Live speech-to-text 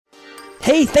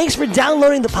Hey, thanks for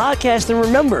downloading the podcast, and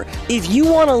remember, if you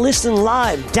want to listen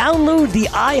live, download the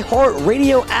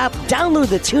iHeartRadio app, download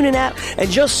the TuneIn app, and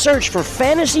just search for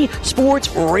Fantasy Sports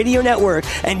Radio Network,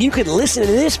 and you can listen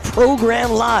to this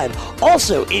program live.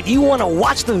 Also, if you want to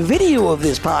watch the video of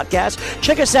this podcast,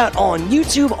 check us out on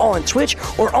YouTube, on Twitch,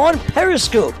 or on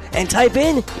Periscope, and type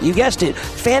in, you guessed it,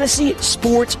 Fantasy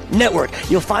Sports Network.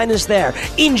 You'll find us there.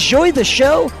 Enjoy the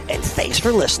show, and thanks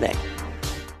for listening.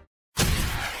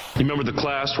 You remember the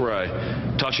class where I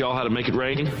taught you all how to make it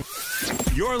rain?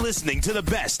 You're listening to the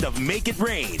best of Make It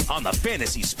Rain on the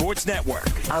Fantasy Sports Network.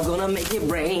 I'm gonna make it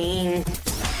rain.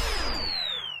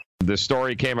 The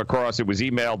story came across, it was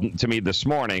emailed to me this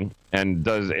morning, and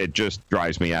it just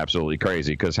drives me absolutely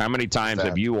crazy, because how many times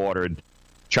have you ordered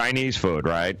Chinese food,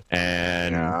 right?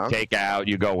 And take out,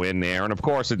 you go in there, and of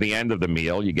course at the end of the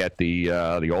meal you get the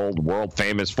old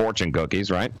world-famous fortune cookies,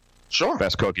 right? Sure.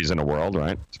 Best cookies in the world,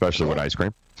 right? Especially with ice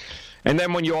cream. And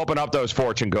then when you open up those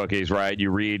fortune cookies, right,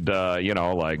 you read,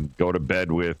 like go to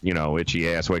bed with, itchy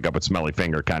ass, wake up with smelly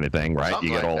finger kind of thing, right? Something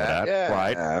you get like all that. of that,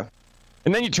 right?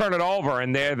 And then you turn it over,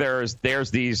 and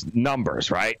there's these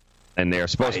numbers, right? And they're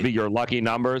supposed to be your lucky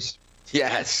numbers.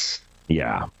 Yes.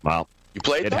 Yeah, well, you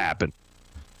played it them? happened.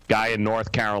 Guy in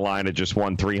North Carolina just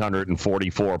won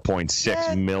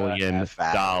 $344.6 million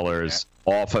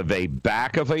off of a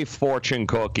back of a fortune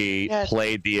cookie,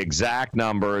 played the exact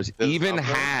numbers,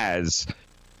 has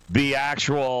the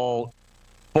actual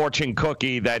fortune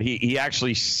cookie that he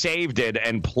actually saved it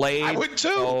and played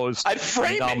those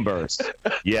numbers.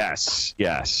 Yes.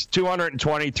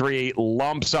 223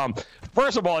 lump sum.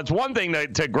 First of all, it's one thing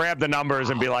to grab the numbers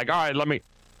and be like, all right,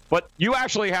 but you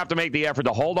actually have to make the effort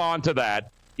to hold on to that.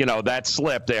 That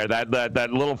slip there, that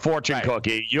little fortune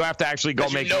cookie. You have to actually go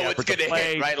make the effort to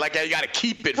play. Hit, right? Like you got to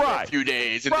keep it for a few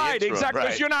days. Right, exactly.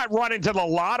 Because you're not running to the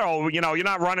lotto. You're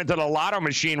not running to the lotto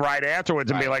machine right afterwards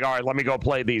and be like, all right, let me go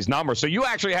play these numbers. So you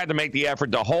actually had to make the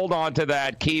effort to hold on to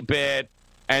that, keep it,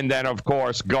 and then of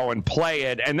course go and play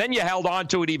it. And then you held on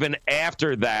to it even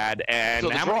after that.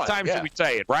 And how many times did we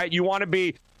say it? Right? You want to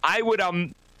be. I would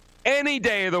any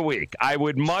day of the week. I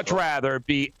would much rather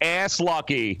be ass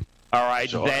lucky. All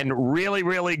right, then really,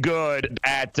 really good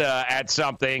at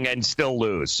something and still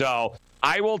lose. So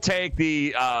I will take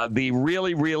the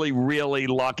really, really, really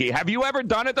lucky. Have you ever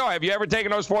done it, though? Have you ever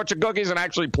taken those fortune cookies and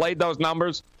actually played those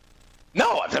numbers?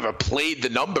 No, I've never played the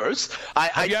numbers.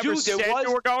 Have you ever said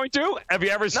you were going to? Have you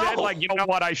ever said, you know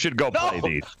what, I should go play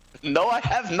these? No, I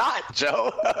have not,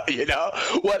 Joe.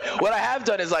 What I have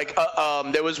done is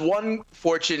there was one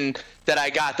fortune that I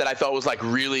got that I thought was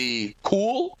really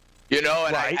cool. And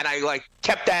I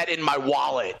kept that in my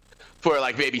wallet for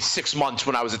maybe 6 months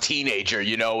when I was a teenager,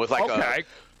 with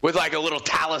with a little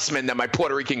talisman that my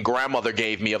Puerto Rican grandmother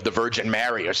gave me of the Virgin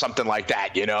Mary or something like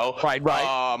that, Right.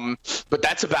 But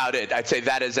that's about it. I'd say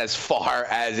that is as far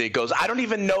as it goes. I don't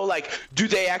even know, do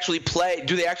they actually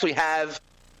have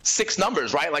 6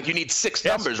 numbers, right? You need 6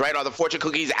 numbers, right? Are the fortune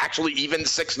cookies actually even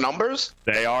 6 numbers?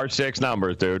 They are 6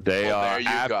 numbers, dude. They are.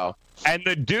 There you go. And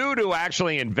the dude who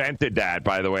actually invented that,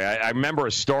 by the way, I remember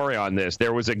a story on this.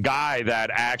 There was a guy that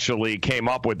actually came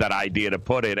up with that idea to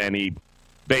put it, and he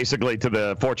basically, to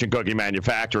the fortune cookie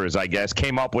manufacturers, I guess,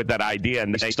 came up with that idea,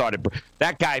 and they started.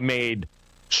 That guy made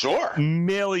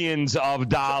millions of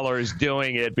dollars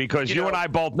doing it, because you and I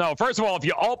both know. First of all, if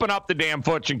you open up the damn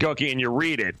fortune cookie and you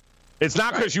read it, it's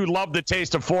not because you love the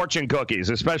taste of fortune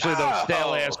cookies, especially those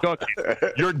stale-ass cookies.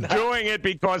 You're doing it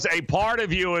because a part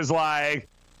of you is like,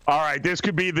 all right, this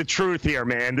could be the truth here,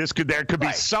 man. There could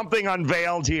be something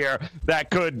unveiled here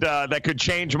that could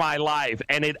change my life,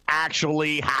 and it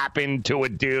actually happened to a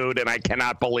dude, and I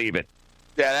cannot believe it.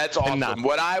 Yeah, that's awesome.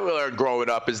 What I learned growing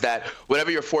up is that whatever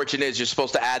your fortune is, you're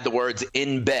supposed to add the words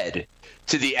 "in bed"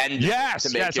 to the end to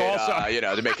make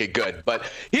it, to make it good. But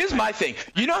here's my thing.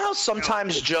 You know how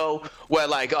sometimes, Joe, where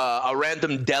a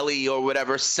random deli or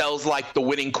whatever sells the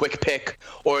winning quick pick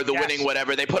or the winning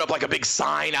whatever, they put up a big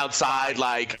sign outside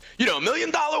 $1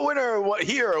 million winner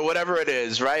here or whatever it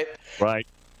is, right? Right.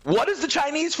 What does the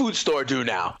Chinese food store do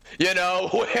now?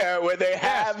 Where they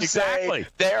have, say,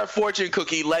 their fortune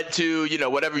cookie led to,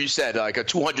 whatever you said, a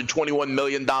 $221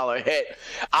 million hit.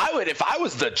 If I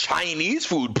was the Chinese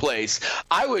food place,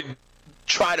 I would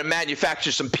try to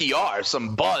manufacture some PR,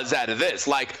 some buzz out of this.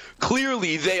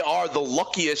 Clearly they are the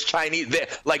luckiest Chinese.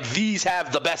 These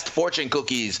have the best fortune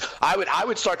cookies. I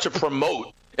would start to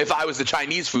promote, if I was the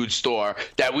Chinese food store,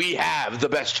 that we have the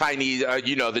best Chinese,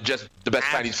 the best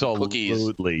Chinese food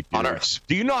cookies on earth.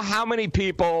 Do you know how many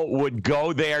people would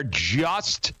go there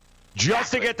just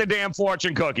to get the damn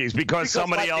fortune cookies because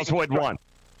somebody else would won?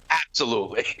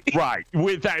 Absolutely. Right.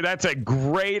 With that's a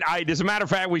great idea. As a matter of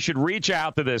fact, we should reach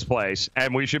out to this place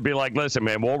and we should be like, listen,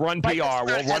 man, we'll run PR,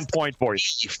 we'll run point for you.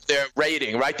 Their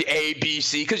rating, right? The A, B,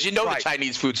 C, because the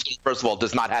Chinese food store, first of all,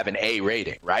 does not have an A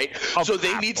rating, right? So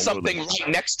they need something right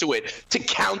next to it to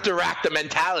counteract the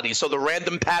mentality. So the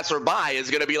random passerby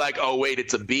is going to be like, oh, wait,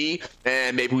 it's a B,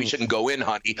 and maybe we shouldn't go in,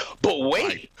 honey. But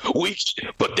wait,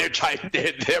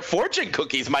 their fortune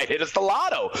cookies might hit us the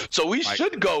lotto, so we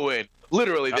should go in.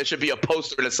 Literally, there should be a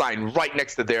poster and a sign right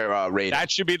next to their rating.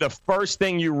 That should be the first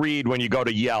thing you read when you go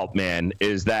to Yelp, man,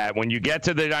 is that when you get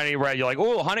to the dining room, you're like,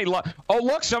 oh, honey, look,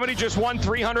 somebody just won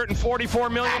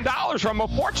 $344 million from a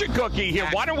fortune cookie here.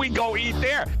 Why don't we go eat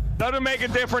there? Doesn't make a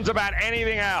difference about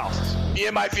anything else. Me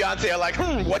and my fiance are like,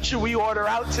 what should we order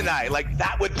out tonight? Like,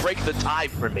 that would break the tie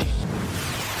for me.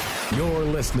 You're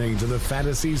listening to the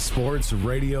Fantasy Sports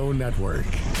Radio Network.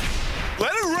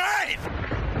 Let it ride!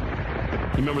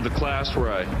 You remember the class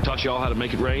where I taught y'all how to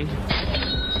make it rain?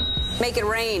 Make it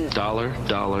rain. Dollar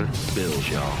bills,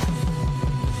 y'all.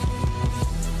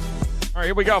 All right,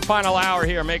 here we go. Final hour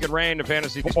here. Make it rain, the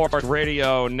Fantasy Sports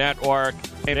Radio Network.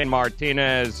 Aiden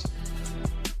Martinez,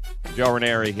 Joe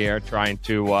Ranieri here, trying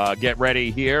to get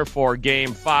ready here for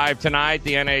Game 5 tonight.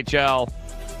 The NHL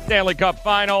Stanley Cup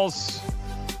Finals.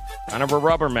 Kind of a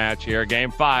rubber match here. Game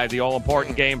 5, the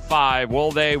all-important Game 5.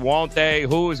 Will they, won't they?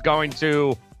 Who's going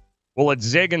to... Will it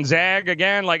zig and zag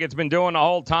again like it's been doing the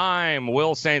whole time?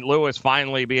 Will St. Louis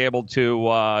finally be able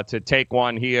to take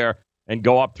one here and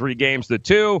go up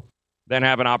 3-2, then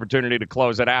have an opportunity to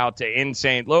close it out in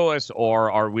St. Louis?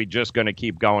 Or are we just going to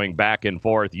keep going back and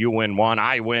forth? You win one,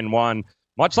 I win one,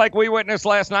 much like we witnessed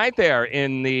last night there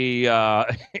in the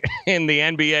in the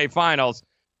NBA Finals.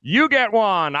 You get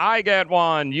one, I get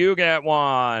one, you get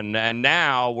one, and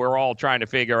now we're all trying to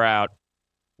figure out,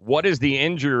 what is the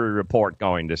injury report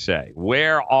going to say?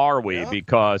 Where are we? Yeah.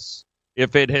 Because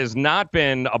if it has not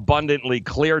been abundantly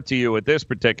clear to you at this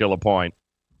particular point,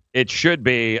 it should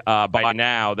be by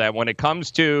now that when it comes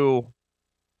to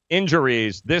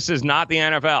injuries, this is not the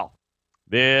NFL.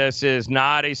 This is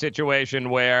not a situation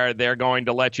where they're going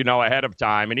to let you know ahead of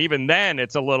time. And even then,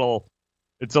 it's a little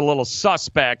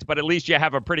suspect, but at least you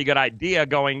have a pretty good idea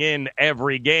going in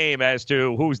every game as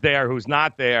to who's there, who's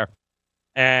not there.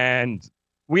 And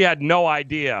we had no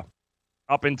idea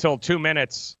up until 2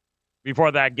 minutes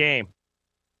before that game.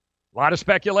 A lot of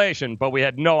speculation, but we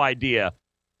had no idea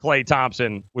Klay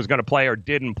Thompson was going to play or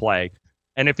didn't play.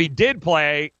 And if he did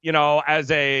play,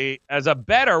 as a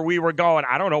bettor, we were going,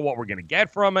 I don't know what we're going to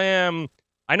get from him.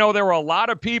 I know there were a lot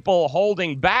of people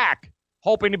holding back,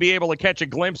 hoping to be able to catch a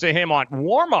glimpse of him on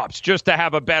warm-ups just to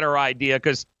have a better idea.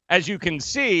 Because as you can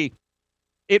see,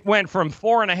 it went from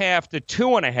 4.5 to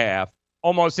 2.5.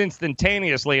 Almost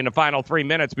instantaneously in the final 3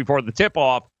 minutes before the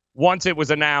tip-off, once it was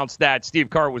announced that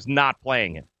Steve Kerr was not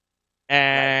playing it.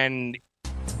 And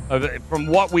from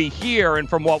what we hear and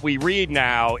from what we read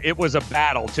now, it was a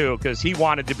battle, too, because he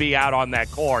wanted to be out on that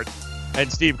court,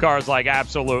 and Steve Kerr's like,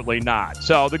 absolutely not.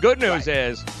 So the good news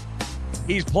is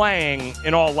he's playing,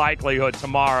 in all likelihood,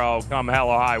 tomorrow, come hell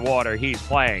or high water, he's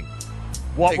playing.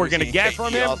 What we're going to get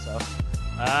from him? Also.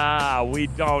 We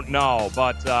don't know,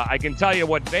 but I can tell you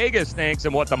what Vegas thinks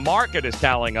and what the market is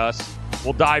telling us.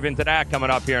 We'll dive into that coming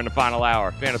up here in the final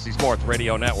hour. Fantasy Sports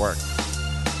Radio Network.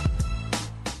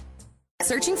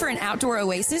 Searching for an outdoor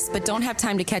oasis but don't have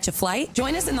time to catch a flight?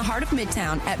 Join us in the heart of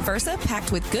Midtown at Versa,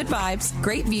 packed with good vibes,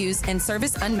 great views, and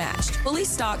service unmatched. Fully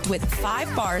stocked with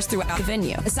 5 bars throughout the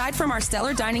venue. Aside from our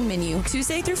stellar dining menu,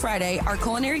 Tuesday through Friday, our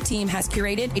culinary team has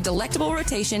curated a delectable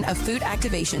rotation of food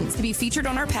activations to be featured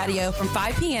on our patio from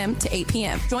 5 p.m. to 8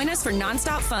 p.m. Join us for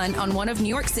nonstop fun on one of New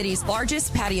York City's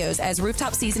largest patios as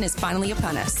rooftop season is finally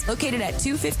upon us. Located at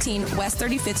 215 West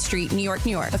 35th Street, New York,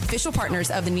 New York. Official partners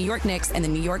of the New York Knicks and the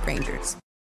New York Rangers.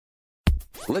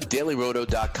 Let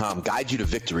DailyRoto.com guide you to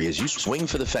victory as you swing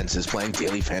for the fences playing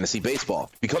daily fantasy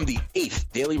baseball. Become the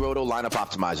 8th Daily Roto lineup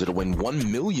optimizer to win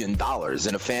 $1 million in a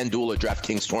FanDuel or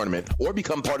DraftKings tournament, or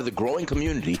become part of the growing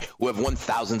community who have won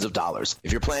thousands of dollars.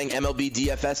 If you're playing MLB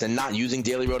DFS and not using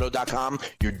DailyRoto.com,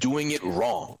 you're doing it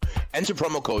wrong. Enter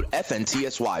promo code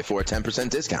FNTSY for a 10%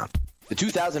 discount. The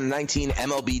 2019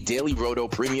 MLB Daily Roto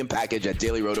Premium Package at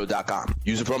DailyRoto.com.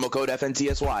 Use the promo code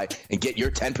FNTSY and get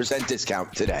your 10%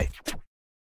 discount today.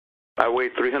 I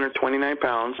weighed 329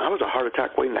 pounds. I was a heart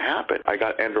attack waiting to happen. I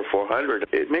got Andro 400.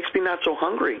 It makes me not so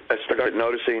hungry. I started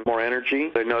noticing more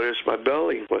energy. I noticed my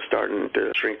belly was starting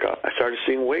to shrink up. I started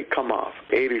seeing weight come off,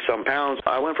 80-some pounds.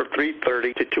 I went from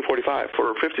 330 to 245.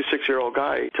 For a 56-year-old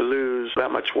guy to lose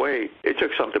that much weight, it took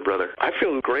something, brother. I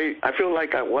feel great. I feel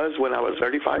like I was when I was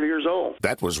 35 years old.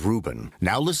 That was Ruben.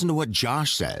 Now listen to what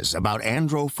Josh says about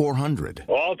Andro 400.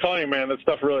 Well, I'll tell you, man, that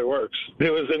stuff really works. It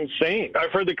was insane.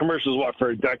 I've heard the commercials, for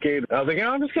a decade. I was like,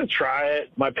 I'm just going to try it.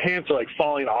 My pants are,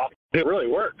 falling off. It really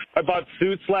works. I bought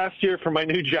suits last year for my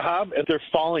new job, and they're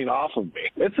falling off of me.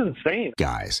 It's insane.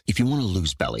 Guys, if you want to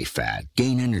lose belly fat,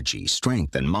 gain energy,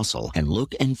 strength, and muscle, and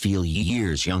look and feel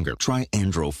years younger, try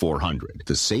Andro 400,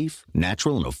 the safe,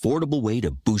 natural, and affordable way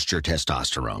to boost your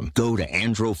testosterone. Go to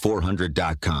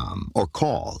andro400.com or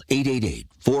call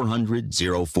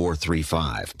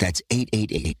 888-400-0435. That's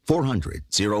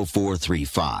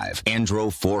 888-400-0435.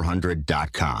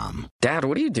 andro400.com. Dad,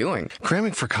 what are you doing?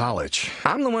 Cramming for college.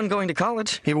 I'm the one going to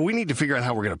college. Yeah, but we need to figure out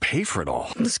how we're going to pay for it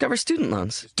all. Discover Student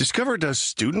Loans. Discover does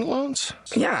student loans?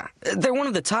 Yeah, they're one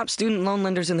of the top student loan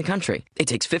lenders in the country. It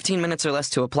takes 15 minutes or less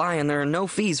to apply, and there are no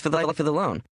fees for the life of the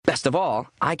loan. Best of all,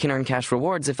 I can earn cash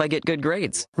rewards if I get good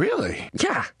grades. Really?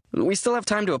 Yeah, we still have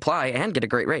time to apply and get a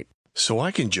great rate. So I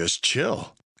can just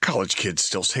chill. College kids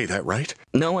still say that, right?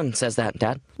 No one says that,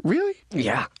 Dad. Really?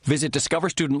 Yeah. Visit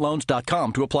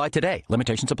discoverstudentloans.com to apply today.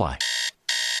 Limitations apply.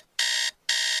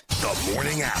 The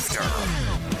morning after.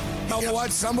 You know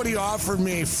what? Somebody offered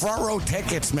me front row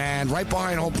tickets, man, right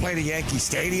behind home plate of Yankee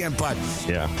Stadium, but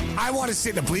I want to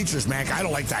sit in the bleachers, man. I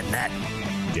don't like that net.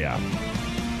 Yeah.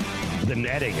 The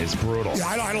netting is brutal. Yeah,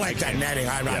 I don't like that netting.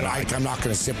 I'm not going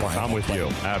to sit behind. I'm with you.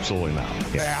 Absolutely not.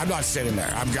 Yeah, I'm not sitting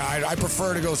there. I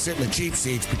prefer to go sit in the cheap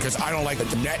seats because I don't like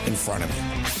the net in front of me.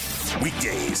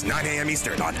 Weekdays, 9 a.m.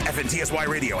 Eastern on FNTSY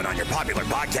Radio and on your popular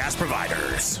podcast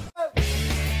providers.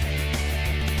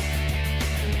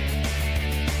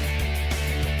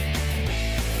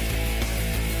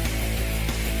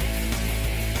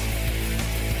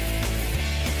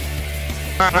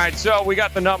 All right, so we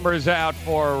got the numbers out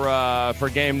for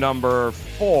game number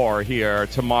 4 here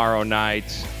tomorrow night.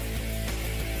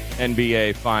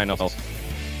 NBA Finals.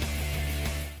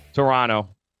 Toronto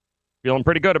feeling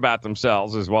pretty good about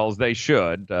themselves, as well as they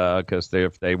should, because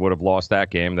if they would have lost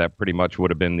that game, that pretty much would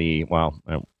have been the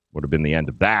end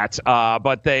of that.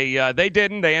 But they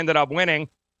didn't. They ended up winning,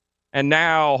 and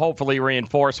now hopefully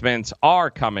reinforcements are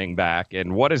coming back.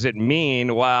 And what does it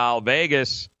mean? Well,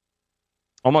 Vegas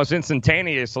almost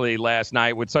instantaneously last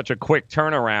night with such a quick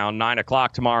turnaround, 9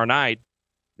 o'clock tomorrow night.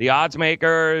 The odds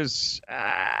makers,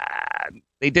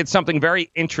 they did something very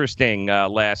interesting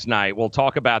last night. We'll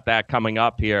talk about that coming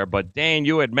up here. But, Dane,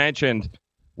 you had mentioned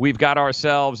we've got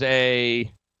ourselves a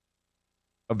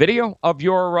video of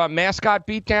your mascot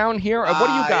beatdown here. What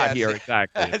do you got here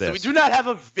exactly? So we do not have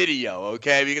a video,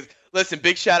 okay? Because, listen,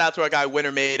 big shout-out to our guy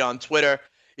Winter Made on Twitter.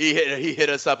 He hit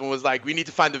us up and was like, we need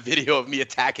to find the video of me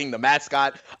attacking the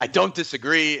mascot. I don't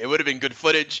disagree. It would have been good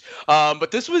footage.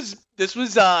 But this was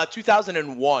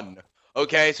 2001.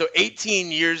 Okay, so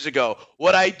 18 years ago.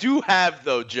 What I do have,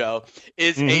 though, Joe,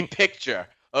 is a picture.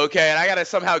 Okay, and I got to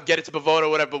somehow get it to Pavone or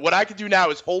whatever. But what I can do now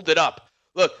is hold it up.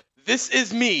 Look, this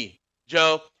is me,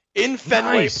 Joe, in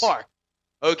Fenway Park.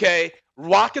 Okay,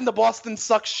 rocking the Boston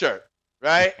Sox shirt,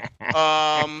 right?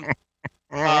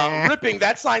 Ripping,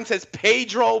 that sign says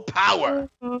Pedro Power,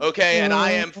 okay? And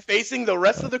I am facing the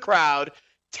rest of the crowd,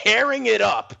 tearing it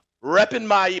up, repping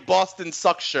my Boston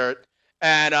Sox shirt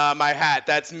and my hat.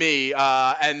 That's me.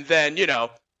 And then,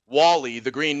 Wally,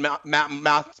 the green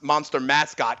monster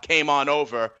mascot, came on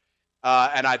over,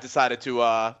 and I decided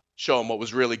to show him what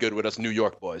was really good with us New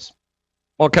York boys.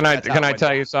 Well, can I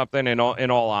tell you something? In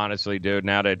all honesty, dude,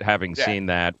 now that having seen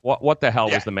that, what the hell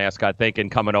was the mascot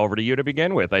thinking coming over to you to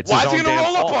begin with? It's Why is he going to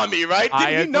roll up on me, right? I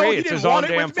agree. It's his own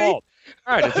damn fault.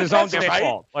 All right, it's his own damn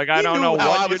fault. Like, I don't know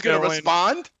what you're doing.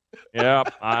 Respond.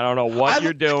 Yep, I don't know what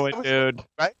you're doing, dude.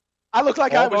 Right? I look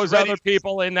like I was those other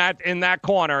people in that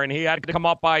corner, and he had to come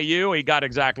up by you. He got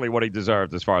exactly what he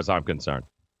deserved, as far as I'm concerned.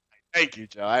 Thank you,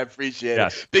 Joe. I appreciate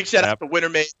it. Big shout out to Winter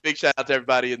Mate. Big shout out to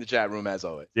everybody in the chat room, as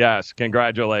always. Yes,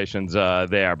 congratulations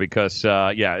there, because,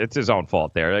 it's his own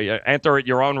fault there. Enter at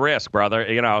your own risk, brother.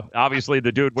 Obviously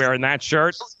the dude wearing that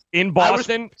shirt in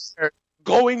Boston.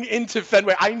 Going into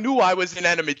Fenway, I knew I was in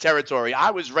enemy territory.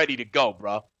 I was ready to go,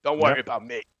 bro. Don't worry about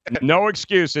me. No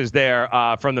excuses there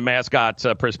from the mascot's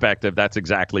perspective. That's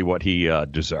exactly what he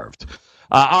deserved.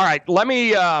 All right, let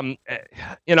me,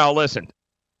 listen.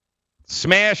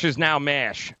 Smash is now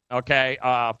MASH, okay,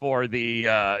 for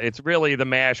it's really the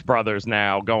MASH brothers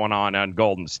now going on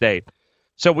Golden State.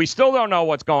 So we still don't know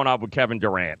what's going on with Kevin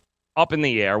Durant. up in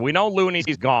the air. We know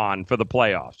Looney's gone for the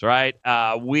playoffs, right?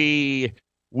 We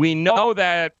know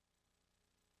that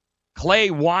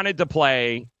Klay wanted to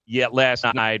play yet last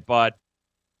night, but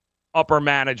upper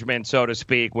management, so to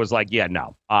speak, was like, yeah,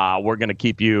 no, we're going to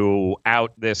keep you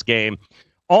out this game.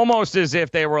 Almost as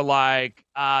if they were like,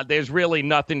 there's really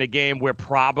nothing to game. We're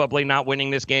probably not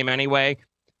winning this game anyway.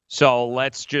 So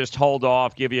let's just hold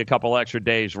off, give you a couple extra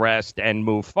days rest, and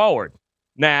move forward.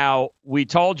 Now, we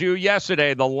told you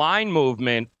yesterday the line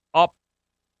movement up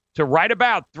to right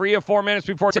about 3 or 4 minutes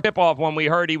before tip-off when we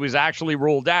heard he was actually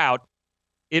ruled out.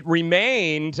 It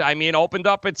remained, opened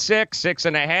up at 6,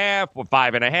 6.5,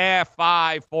 5.5,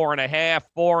 5, 4.5,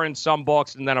 4 in some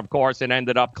books. And then, of course, it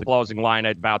ended up closing line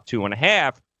at about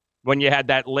 2.5 when you had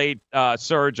that late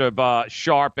surge of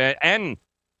sharp and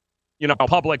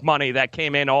public money that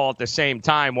came in all at the same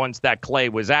time once that Klay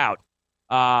was out.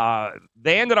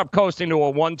 They ended up coasting to a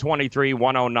 123,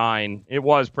 109. It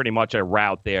was pretty much a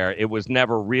rout there. It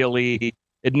never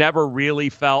really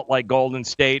felt like Golden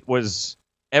State was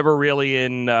ever really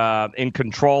in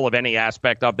control of any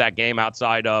aspect of that game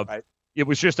outside of It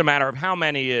was just a matter of how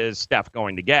many is Steph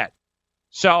going to get.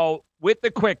 So with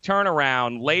the quick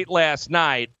turnaround late last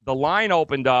night, the line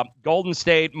opened up Golden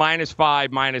State -5,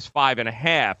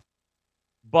 -5.5.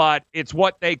 But it's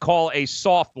what they call a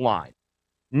soft line,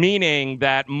 meaning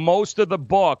that most of the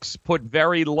books put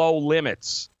very low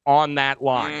limits on that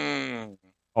line.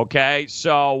 Okay,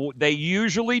 so they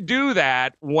usually do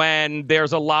that when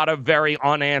there's a lot of very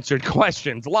unanswered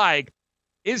questions, like,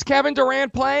 is Kevin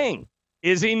Durant playing?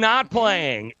 Is he not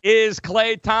playing? Is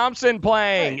Klay Thompson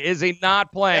playing? Is he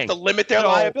not playing? They have to limit their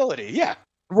liability, yeah.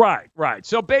 Right.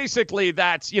 So basically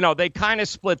that's, they kind of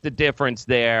split the difference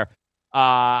there.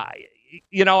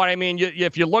 You know what I mean?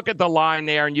 If you look at the line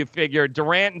there and you figure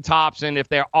Durant and Thompson, if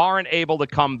they aren't able to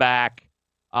come back,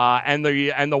 and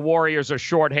the Warriors are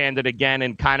shorthanded again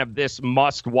in kind of this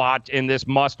must-watch, in this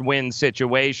must-win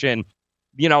situation,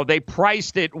 they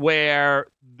priced it where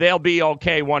they'll be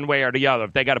okay one way or the other,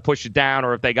 if they got to push it down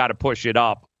or if they got to push it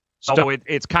up. So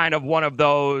it's kind of one of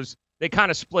those, they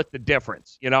kind of split the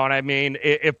difference. You know what I mean?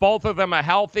 If both of them are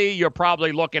healthy, you're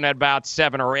probably looking at about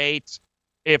 7 or 8.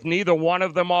 If neither one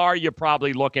of them are, you're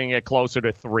probably looking at closer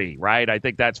to 3, right? I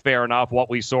think that's fair enough, what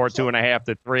we saw, 2.5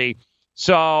 to 3.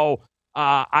 So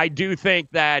I do think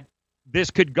that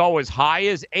this could go as high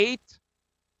as 8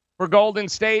 for Golden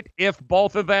State. If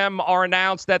both of them are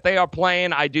announced that they are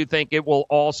playing, I do think it will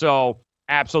also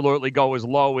absolutely go as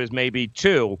low as maybe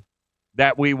 2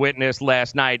 that we witnessed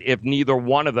last night, if neither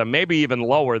one of them, maybe even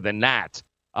lower than that,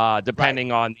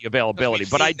 depending on the availability.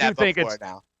 But I do think it's...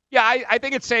 Now. Yeah, I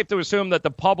think it's safe to assume that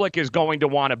the public is going to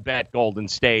want to bet Golden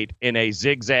State in a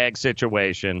zigzag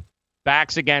situation,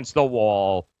 backs against the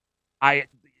wall.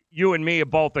 You and me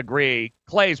both agree,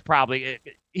 Klay's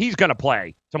he's going to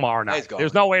play tomorrow night.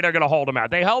 There's no way they're going to hold him out.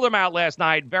 They held him out last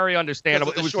night, very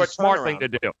understandable. It was a smart thing to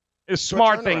do. It's a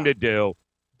smart thing to do.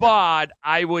 But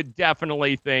I would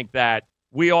definitely think that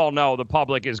we all know the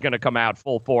public is going to come out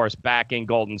full force backing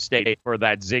Golden State for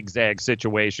that zigzag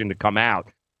situation to come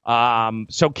out.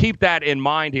 So keep that in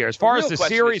mind here. As far as the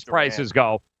series prices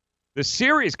go, the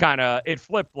series it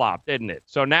flip-flopped, didn't it?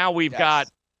 So now we've got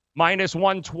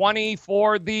 -120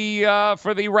 for the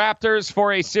Raptors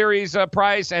for a series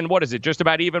price, and what is it? Just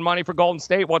about even money for Golden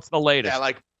State? What's the latest? Yeah,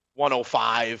 like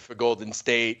 105 for Golden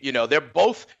State. They're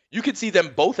both. You could see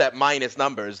them both at minus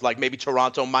numbers, like maybe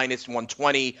Toronto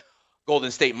 -120, Golden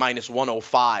State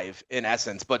 -105 in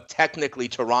essence. But technically,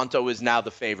 Toronto is now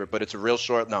the favorite, but it's a real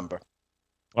short number.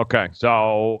 Okay,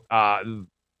 so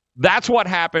that's what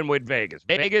happened with Vegas.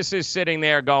 Vegas is sitting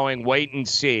there going, wait and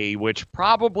see, which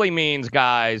probably means,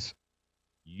 guys,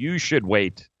 you should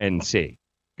wait and see.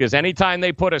 Because anytime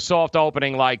they put a soft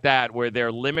opening like that where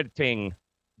they're limiting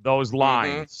those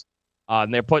lines,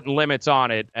 and they're putting limits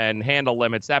on it and handle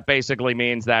limits, that basically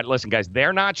means that, listen, guys,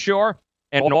 they're not sure,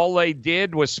 and all they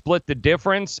did was split the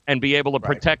difference and be able to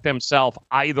protect themselves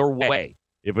either way.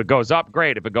 If it goes up,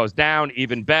 great. If it goes down,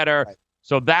 even better. Right.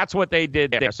 So that's what they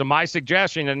did there. So my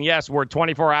suggestion, and yes, we're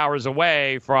 24 hours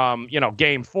away from,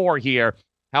 game 4 here.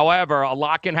 However, a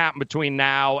lot can happen between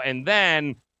now and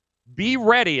then. Be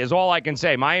ready is all I can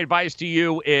say. My advice to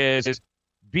you is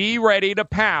be ready to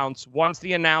pounce once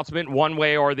the announcement, one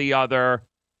way or the other,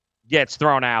 gets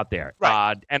thrown out there.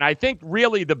 Right. And I think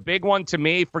really the big one to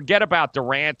me, forget about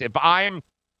Durant. If I'm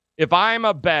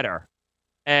a bettor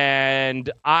and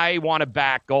I want to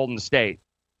back Golden State,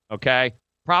 okay,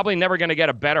 probably never going to get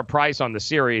a better price on the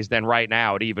series than right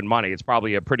now at even money. It's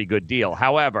probably a pretty good deal.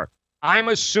 However, I'm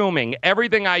assuming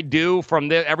everything I do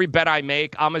from every bet I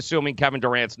make, I'm assuming Kevin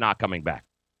Durant's not coming back.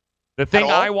 The thing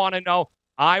I want to know,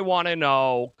 I want to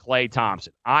know Klay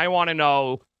Thompson. I want to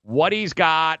know what he's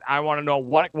got. I want to know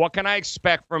what can I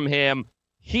expect from him.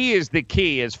 He is the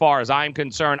key as far as I'm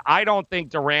concerned. I don't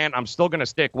think Durant, I'm still going to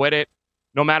stick with it.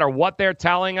 No matter what they're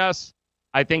telling us,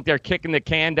 I think they're kicking the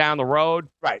can down the road.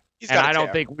 Right. And I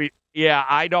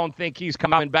don't think he's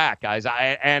coming back, guys.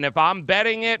 And if I'm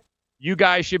betting it, you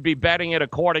guys should be betting it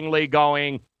accordingly,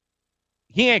 going,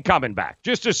 he ain't coming back.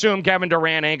 Just assume Kevin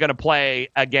Durant ain't going to play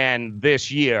again this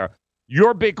year.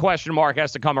 Your big question mark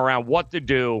has to come around what to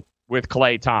do with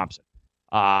Klay Thompson.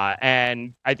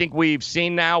 And I think we've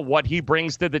seen now what he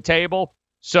brings to the table.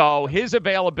 So his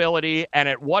availability, and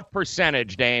at what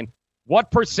percentage, Dane, what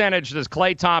percentage does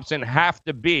Klay Thompson have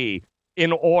to be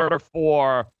in order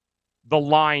for the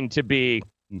line to be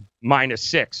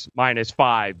 -6,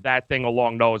 -5, that thing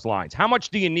along those lines? How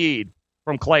much do you need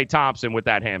from Klay Thompson with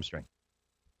that hamstring?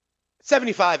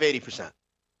 75, 80%.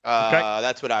 Okay.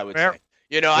 That's what I would say.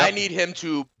 Yep. I need him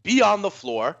to be on the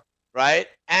floor, right?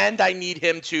 And I need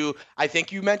him to, I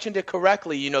think you mentioned it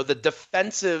correctly, the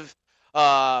defensive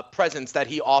presence that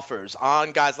he offers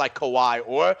on guys like Kawhi,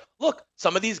 or look,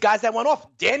 some of these guys that went off.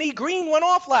 Danny Green went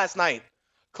off last night.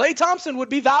 Klay Thompson would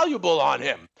be valuable on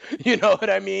him. You know what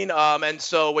I mean? And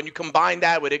so when you combine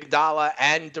that with Iguodala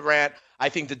and Durant, I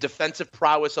think the defensive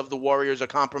prowess of the Warriors are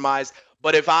compromised.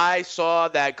 But if I saw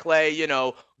that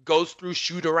Klay, goes through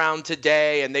shoot around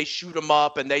today and they shoot him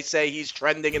up and they say he's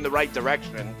trending in the right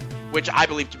direction, which I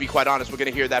believe, to be quite honest, we're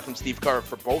going to hear that from Steve Kerr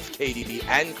for both KD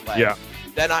and Klay,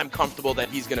 then I'm comfortable that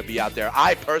he's going to be out there.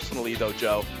 I personally, though,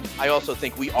 Joe, I also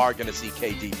think we are going to see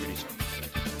KD pretty soon.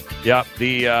 Yep.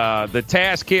 The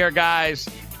task here, guys,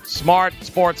 smart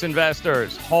sports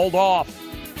investors, hold off.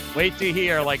 Wait to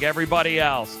hear like everybody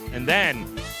else, and then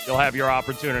you'll have your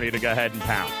opportunity to go ahead and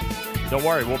pound. Don't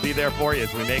worry, we'll be there for you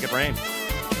as we make it rain.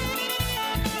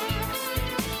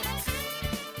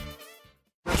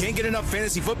 Can't get enough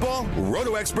fantasy football?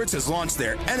 Roto Experts has launched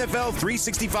their NFL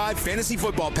 365 fantasy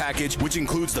football package, which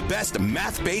includes the best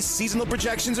math-based seasonal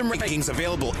projections and rankings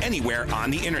available anywhere on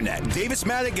the internet. Davis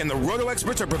Maddock and the Roto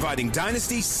Experts are providing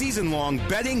dynasty, season-long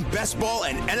betting, best ball,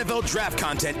 and NFL draft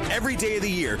content every day of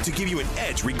the year to give you an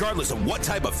edge regardless of what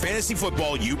type of fantasy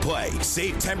football you play.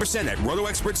 Save 10% at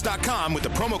rotoexperts.com with the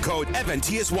promo code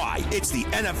FNTSY. It's the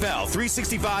NFL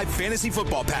 365 fantasy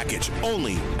football package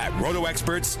only at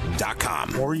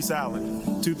rotoexperts.com. Maurice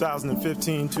Allen,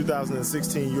 2015,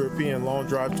 2016 European Long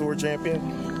Drive Tour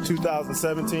champion,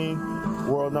 2017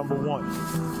 world number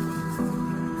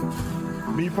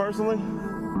 1. Me personally,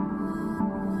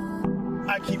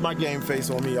 I keep my game face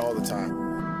on me all the time.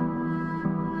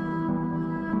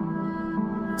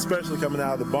 Especially coming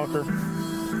out of the bunker,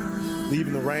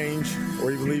 leaving the range,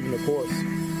 or even leaving the course.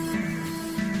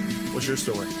 What's your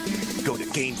story? Go to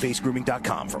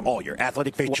GameFaceGrooming.com for all your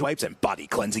athletic facial wipes and body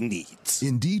cleansing needs.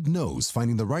 Indeed knows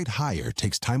finding the right hire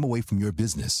takes time away from your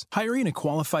business. Hiring a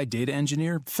qualified data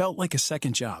engineer felt like a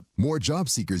second job. More job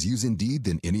seekers use Indeed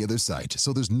than any other site,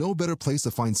 so there's no better place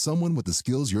to find someone with the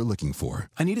skills you're looking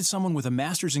for. I needed someone with a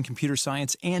master's in computer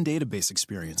science and database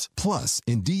experience. Plus,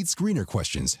 Indeed screener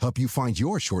questions help you find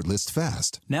your shortlist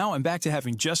fast. Now I'm back to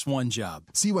having just one job.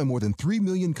 See why more than 3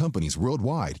 million companies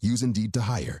worldwide use Indeed to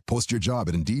hire. Post your job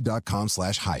at Indeed.com/hire.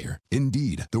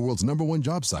 Indeed, the world's #1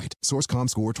 job site. Source.com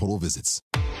score total visits.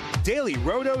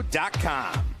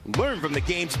 DailyRoto.com. Learn from the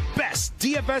game's best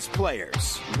DFS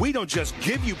players. We don't just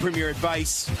give you premier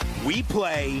advice, we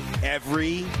play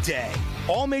every day.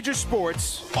 All major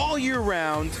sports, all year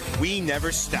round, we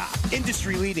never stop.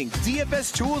 Industry-leading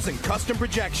DFS tools and custom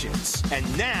projections. And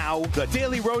now, the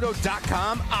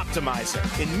DailyRoto.com Optimizer.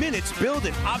 In minutes, build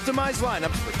and optimize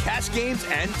lineups for cash games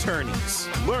and tourneys.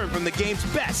 Learn from the game's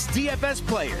best DFS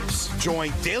players.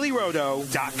 Join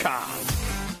DailyRoto.com.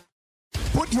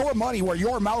 Put your money where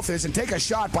your mouth is and take a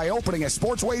shot by opening a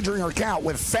sports wagering account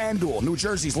with FanDuel, New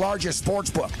Jersey's largest sports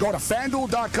book. Go to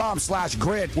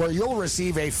FanDuel.com/grid where you'll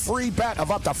receive a free bet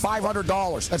of up to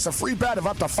 $500. That's a free bet of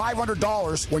up to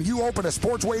 $500 when you open a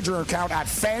sports wagering account at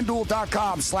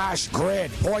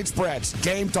FanDuel.com/grid. Point spreads,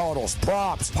 game totals,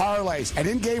 props, parlays, and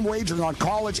in-game wagering on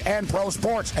college and pro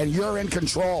sports, and you're in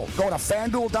control. Go to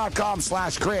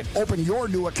FanDuel.com/grid. Open your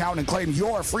new account and claim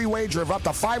your free wager of up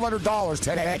to $500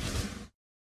 today.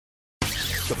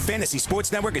 The Fantasy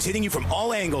Sports Network is hitting you from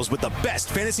all angles with the best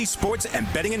fantasy sports and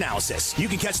betting analysis. You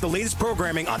can catch the latest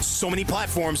programming on so many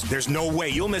platforms, there's no way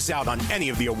you'll miss out on any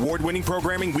of the award-winning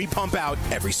programming we pump out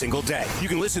every single day. You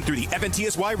can listen through the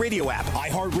FNTSY radio app,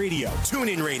 iHeartRadio,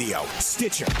 TuneIn Radio,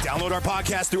 Stitcher. Download our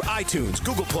podcast through iTunes,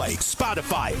 Google Play,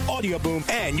 Spotify, Audio Boom,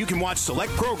 and you can watch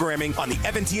select programming on the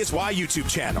FNTSY YouTube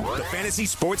channel. The Fantasy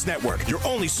Sports Network, your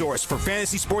only source for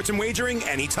fantasy sports and wagering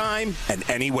anytime and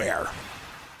anywhere.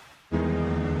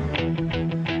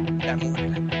 All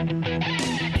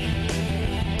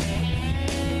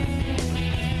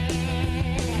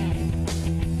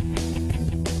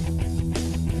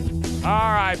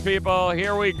right, people,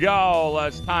 here we go.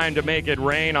 It's time to make it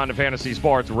rain on the Fantasy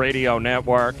Sports Radio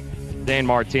Network. Dane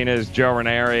Martinez, Joe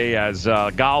Ranieri, as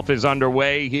golf is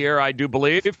underway here, I do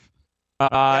believe,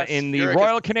 in the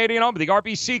Royal Canadian Open, the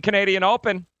RBC Canadian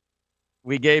Open.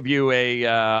 We gave you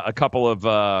a couple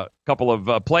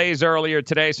of plays earlier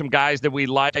today, some guys that we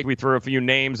like. We threw a few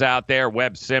names out there,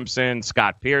 Webb Simpson,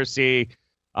 Scott Piercy,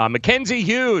 Mackenzie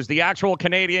Hughes, the actual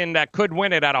Canadian that could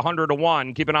win it at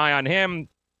 100-1. Keep an eye on him.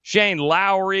 Shane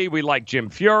Lowry, we like Jim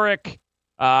Furyk.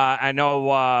 I know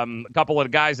a couple of the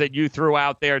guys that you threw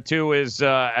out there, too,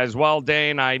 as well,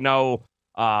 Dane. I know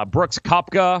Brooks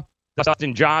Koepka,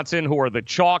 Dustin Johnson, who are the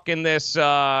chalk in this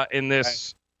kind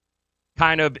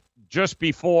of just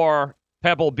before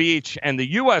Pebble Beach and the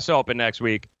U.S. Open next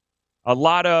week. A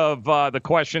lot of the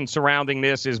questions surrounding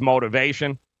this is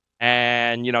motivation.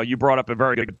 And, you brought up a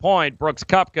very good point. Brooks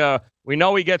Koepka, we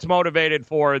know he gets motivated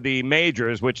for the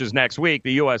majors, which is next week,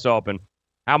 the U.S. Open.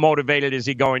 How motivated is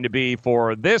he going to be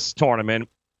for this tournament?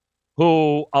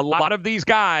 Who a lot of these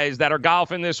guys that are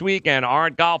golfing this weekend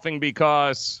aren't golfing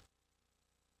because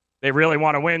they really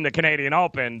want to win the Canadian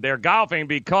Open. They're golfing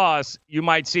because you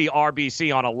might see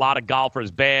RBC on a lot of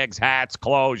golfers' bags, hats,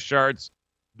 clothes, shirts.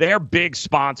 They're big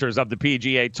sponsors of the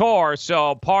PGA Tour,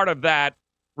 so part of that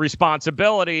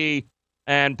responsibility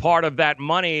and part of that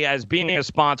money as being a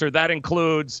sponsor, that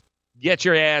includes get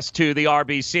your ass to the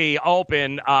RBC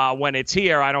Open when it's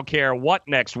here. I don't care what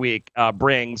next week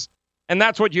brings. And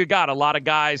that's what you got. A lot of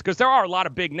guys, because there are a lot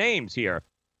of big names here.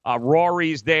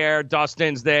 Rory's there,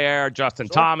 Dustin's there, Justin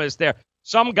Thomas there.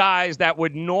 Some guys that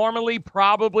would normally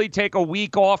probably take a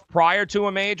week off prior to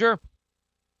a major.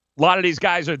 A lot of these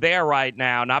guys are there right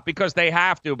now, not because they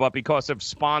have to, but because of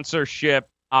sponsorship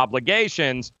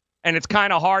obligations. And it's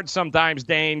kind of hard sometimes,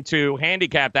 Dane, to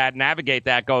handicap that, navigate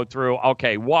that, go through,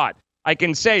 okay, what? I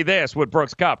can say this with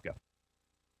Brooks Koepka.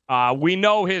 We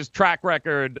know his track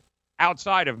record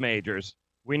outside of majors.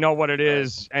 We know what it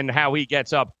is and how he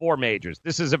gets up for majors.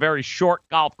 This is a very short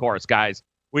golf course, guys,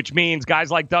 which means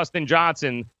guys like Dustin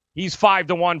Johnson, he's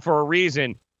 5-1 for a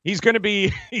reason. He's going to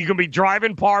be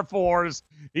driving par fours.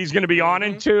 He's going to be on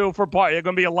and two for par. There's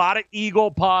going to be a lot of eagle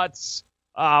putts,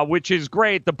 which is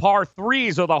great. The par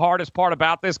threes are the hardest part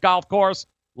about this golf course.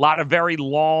 A lot of very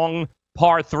long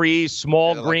par threes,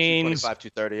 small greens. Like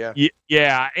 225, 230,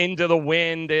 Yeah, into the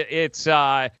wind. It's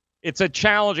a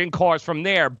challenging course from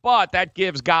there, but that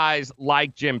gives guys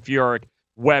like Jim Furyk,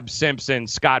 Webb Simpson,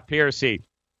 Scott Piercy,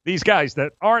 these guys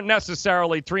that aren't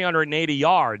necessarily 380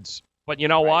 yards, but you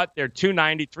know what? They're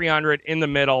 290, 300 in the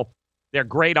middle. They're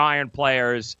great iron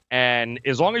players, and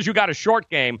as long as you got a short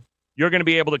game, you're going to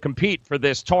be able to compete for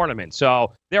this tournament.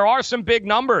 So there are some big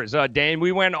numbers, Dane.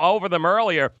 We went over them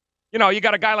earlier. You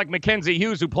got a guy like Mackenzie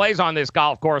Hughes who plays on this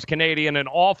golf course, Canadian, an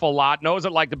awful lot, knows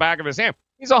it like the back of his hand.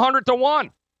 He's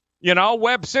 100-1.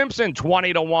 Webb Simpson,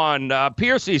 20-1.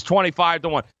 Piercy's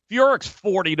 25-1. Furyk's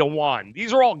 40-1.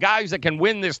 These are all guys that can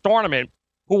win this tournament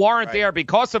who aren't there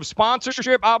because of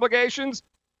sponsorship obligations,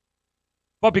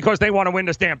 but because they want to win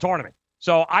this damn tournament.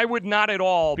 So I would not at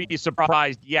all be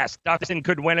surprised. Yes, Dustin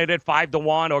could win it at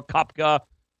 5-1 or Koepka,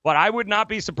 but I would not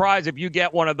be surprised if you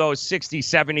get one of those 60,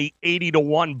 70,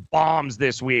 80-1 bombs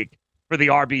this week for the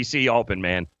RBC Open,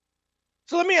 man.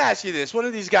 So let me ask you this. One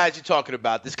of these guys you're talking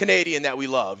about, this Canadian that we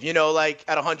love, like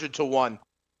at 100-1.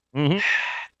 Mm-hmm.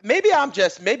 Maybe I'm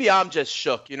just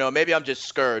shook, maybe I'm just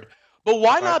scared. But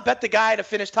why not bet the guy to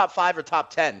finish top 5 or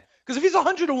top 10? Because if he's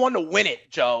 100-1 to win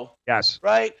it, Joe. Yes.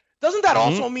 Right? Doesn't that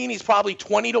also mean he's probably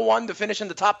 20-1 to finish in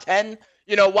the top 10?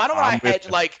 Why don't I hedge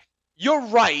you're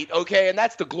right, okay, and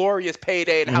that's the glorious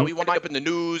payday and how we wind up in the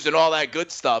news and all that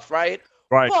good stuff, right?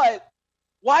 Right. But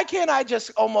why can't I just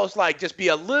almost just be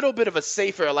a little bit of a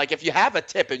safer, if you have a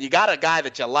tip and you got a guy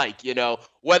that you like,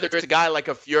 whether it's a guy like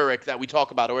a Furyk that we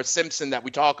talk about or a Simpson that we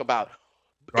talk about,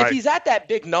 if he's at that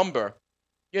big number,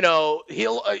 he'll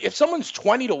if someone's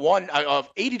 20-1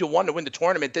 of 80-1 to win the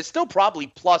tournament, there's still probably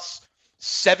plus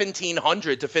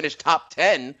 1,700 to finish top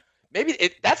 10. Maybe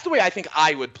that's the way I think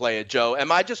I would play it, Joe.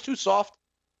 Am I just too soft?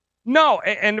 No,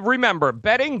 and remember,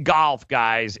 betting golf,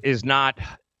 guys, is not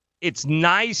 – it's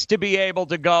nice to be able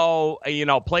to go,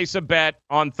 place a bet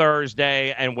on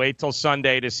Thursday and wait till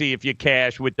Sunday to see if you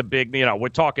cash with the big – we're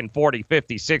talking 40,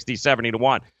 50, 60,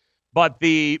 70-1. But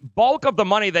the bulk of the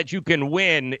money that you can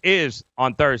win is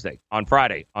on Thursday, on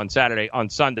Friday, on Saturday, on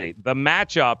Sunday. The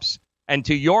matchups, and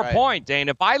to your point, Dane,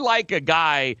 if I like a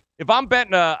guy – if I'm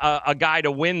betting a guy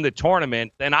to win the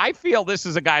tournament, then I feel this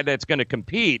is a guy that's going to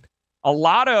compete. a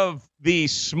lot of the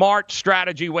smart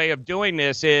strategy way of doing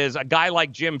this is a guy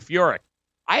like Jim Furyk.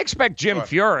 I expect Jim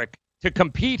Furyk to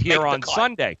compete here on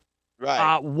Sunday.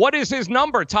 Right. What is his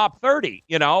number? Top 30.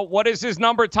 What is his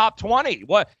number? Top 20.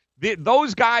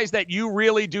 Those guys that you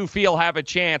really do feel have a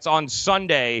chance on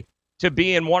Sunday to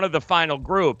be in one of the final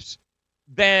groups,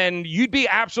 then you'd be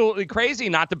absolutely crazy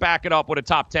not to back it up with a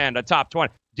top 10, a top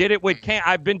 20. Did it with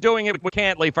I've been doing it with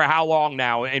Cantley for how long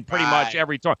now? And pretty much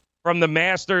every tour. From the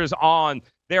Masters on,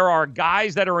 there are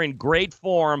guys that are in great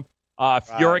form.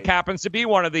 Furyk happens to be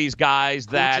one of these guys.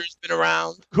 Kuchar's been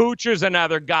around. Kuchar's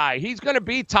another guy. He's going to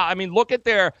be top. I mean, look at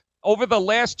over the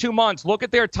last 2 months, look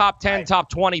at their top 10, top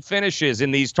 20 finishes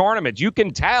in these tournaments. You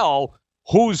can tell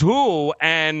who's who,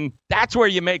 and that's where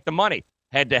you make the money.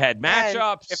 Head-to-head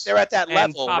matchups. And if they're at that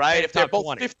level, right? If they're both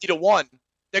 50-1,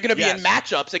 they're going to be in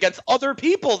matchups against other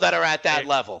people that are at that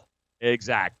level.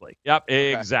 Exactly. Yep.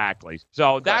 Exactly.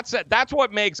 So that's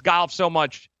what makes golf so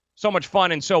much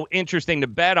fun and so interesting to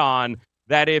bet on.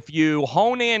 That if you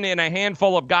hone in a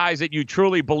handful of guys that you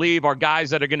truly believe are guys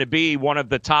that are going to be one of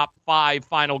the top 5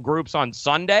 final groups on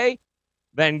Sunday,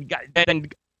 then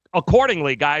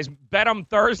accordingly, guys, bet them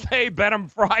Thursday, bet them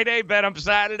Friday, bet them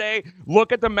Saturday.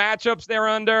 Look at the matchups they're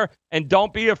under, and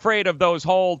don't be afraid of those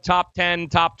whole top 10,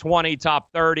 top 20,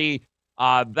 top 30.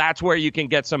 That's where you can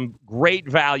get some great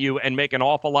value and make an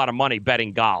awful lot of money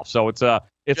betting golf. So it's a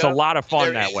lot of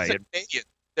fun that way.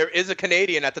 There is a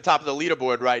Canadian at the top of the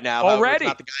leaderboard right now. Already?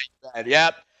 Not the guy you said.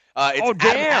 Yep. It's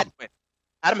damn.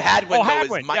 Adam Hadwin,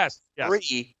 though, is yes.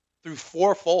 3 through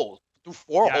 4 holes.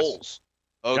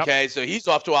 Okay, so he's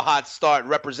off to a hot start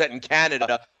representing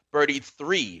Canada. Birdied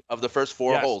 3 of the first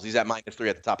 4 holes. He's at -3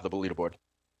 at the top of the leaderboard.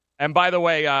 And by the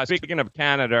way, speaking of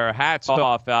Canada, hats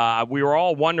off. We were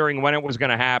all wondering when it was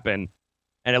going to happen,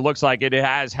 and it looks like it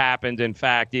has happened. In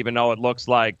fact, even though it looks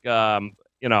like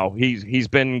he's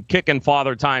been kicking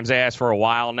Father Time's ass for a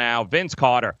while now. Vince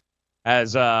Carter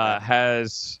has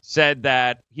said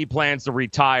that he plans to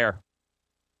retire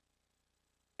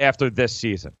after this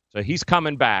season. So he's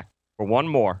coming back for one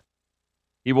more.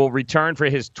 He will return for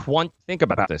his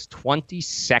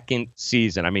 22nd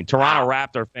season. I mean, Toronto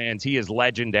Raptor fans, he is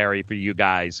legendary for you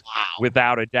guys,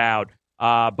 without a doubt.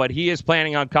 But he is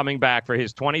planning on coming back for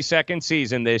his 22nd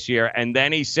season this year. And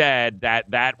then he said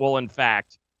that will, in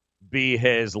fact, be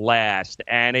his last.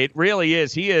 And it really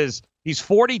is. He's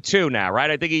 42 now,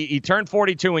 right? I think he turned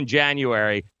 42 in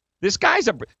January. This guy's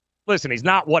listen, he's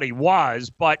not what he was,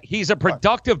 but he's a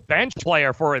productive bench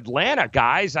player for Atlanta,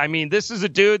 guys. I mean, this is a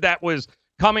dude that was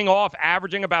coming off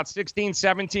averaging about 16,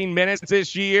 17 minutes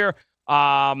this year.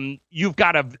 You've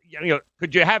got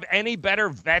could you have any better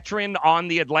veteran on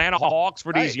the Atlanta Hawks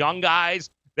for these young guys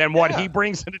than what he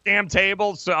brings to the damn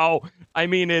table? So, I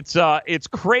mean, it's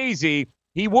crazy.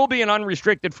 He will be an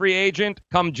unrestricted free agent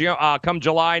come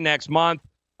July next month.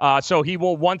 So he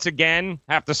will once again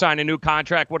have to sign a new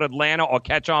contract with Atlanta or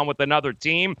catch on with another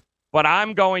team. But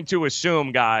I'm going to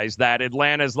assume, guys, that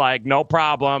Atlanta's like, no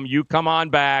problem. You come on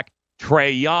back.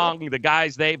 Trae Young, the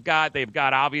guys they've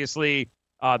got obviously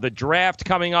the draft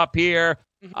coming up here.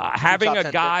 Having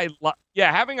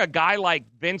a guy like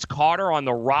Vince Carter on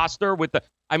the roster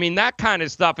that kind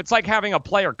of stuff. It's like having a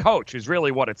player coach is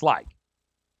really what it's like.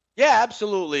 Yeah,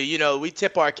 absolutely. We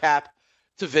tip our cap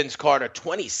to Vince Carter.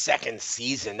 22nd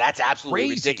season. That's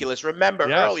absolutely ridiculous.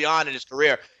 Remember, early on in his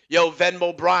career,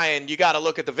 Venmo Brian, you got to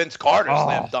look at the Vince Carter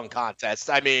slam dunk contest.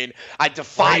 I mean, I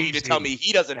defy you to tell me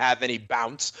he doesn't have any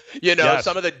bounce.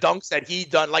 Some of the dunks that he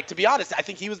done, to be honest, I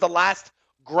think he was the last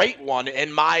great one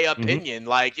in my opinion.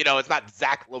 It's not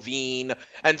Zach LaVine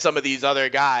and some of these other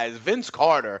guys. Vince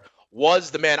Carter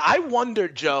was the man. I wonder,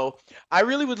 Joe, I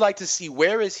really would like to see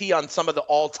where is he on some of the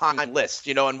all-time lists,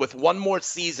 and with one more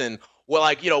season,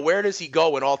 where does he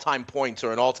go in all-time points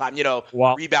or in all-time,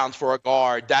 rebounds for a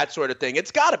guard, that sort of thing.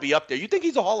 It's got to be up there. You think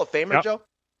he's a Hall of Famer, Joe?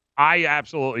 I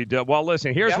absolutely do. Well,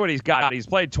 listen, here's what he's got. He's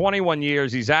played 21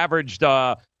 years. He's averaged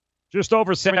just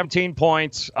over 17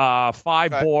 points,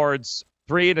 5 boards,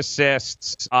 3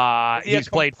 assists. He's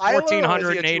played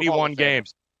 1,481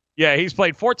 games. Yeah, he's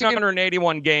played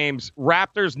 1,481 games.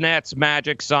 Raptors, Nets,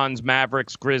 Magic, Suns,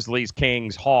 Mavericks, Grizzlies,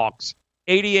 Kings, Hawks.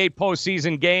 88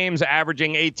 postseason games,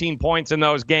 averaging 18 points in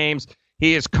those games.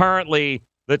 He is currently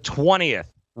the 20th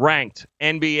ranked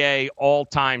NBA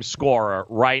all-time scorer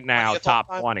right now, top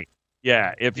 20.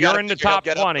 Yeah, if you're in the top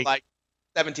 20.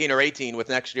 17 or 18 with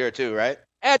next year, too, right?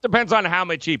 It depends on how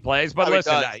much he plays. But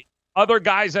listen, other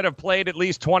guys that have played at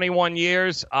least 21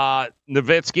 years,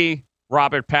 Nowitzki,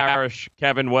 Robert Parrish,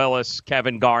 Kevin Willis,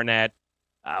 Kevin Garnett.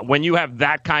 When you have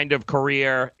that kind of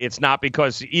career, it's not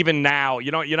because even now,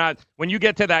 you're not, when you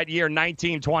get to that year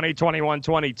 19, 20, 21,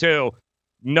 22,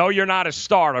 No, you're not a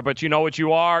starter, but you know what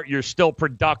you are? You're still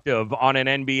productive on an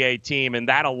NBA team, and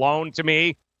that alone, to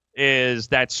me,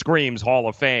 that screams Hall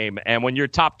of Fame. And when you're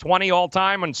top 20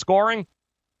 all-time in scoring,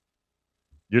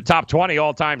 you're top 20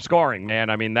 all-time scoring, man.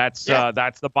 I mean, that's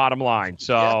the bottom line.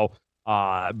 So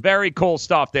very cool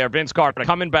stuff there. Vince Carter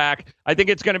coming back. I think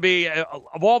it's going to be,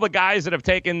 of all the guys that have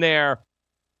taken their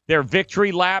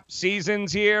victory lap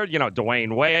seasons here,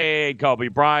 Dwayne Wade, Kobe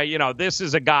Bryant, this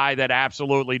is a guy that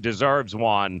absolutely deserves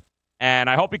one. And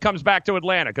I hope he comes back to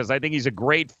Atlanta because I think he's a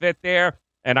great fit there.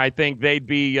 And I think they'd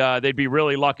be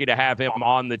really lucky to have him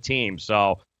on the team.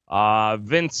 So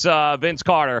Vince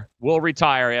Carter will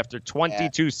retire after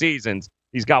 22 seasons.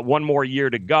 He's got one more year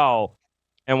to go.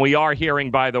 And we are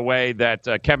hearing, by the way,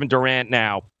 that Kevin Durant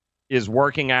now is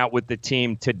working out with the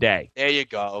team today. There you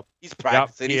go. He's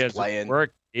practicing. He's playing.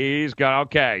 He's got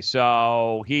okay.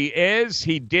 So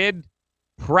he did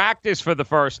practice for the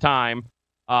first time.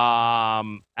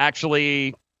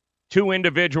 Actually, 2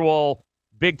 individual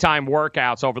big-time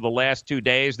workouts over the last 2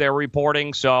 days, they're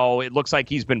reporting. So it looks like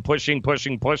he's been pushing,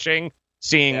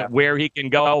 seeing where he can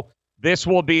go. This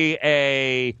will be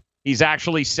he's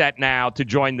actually set now to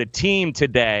join the team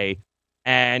today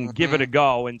and give it a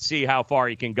go and see how far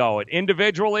he can go. And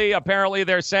individually, apparently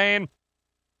they're saying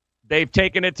they've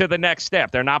taken it to the next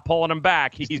step. They're not pulling him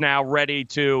back. He's now ready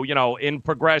to, in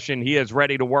progression, he is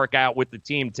ready to work out with the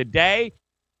team today.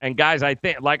 And guys, I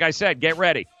think, like I said, get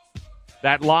ready.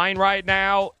 That line right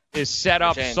now is set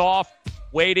up soft,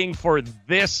 waiting for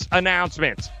this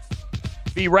announcement.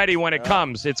 Be ready when it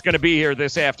comes. It's going to be here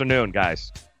this afternoon,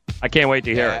 guys. I can't wait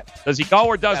to hear it. Does he go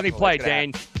or doesn't he play,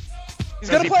 Dane?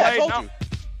 He's going to play. I told you.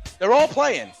 They're all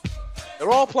playing.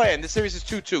 This series is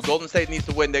 2-2. Golden State needs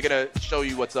to win. They're going to show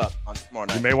you what's up on tomorrow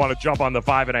night. You may want to jump on the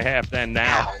 5.5 then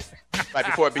now. Right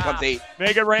before it becomes 8.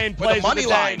 Make it rain. Plays with the money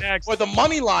line next. With the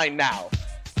money line now.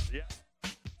 Yeah.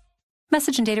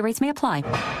 Message and data rates may apply.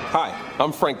 Hi,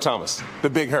 I'm Frank Thomas, the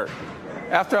Big Hurt.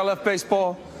 After I left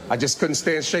baseball, I just couldn't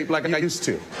stay in shape like I used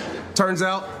to. Turns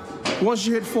out, once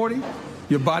you hit 40,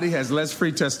 your body has less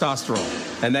free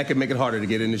testosterone, and that can make it harder to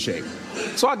get into shape.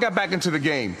 So I got back into the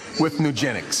game with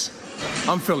Nugenics.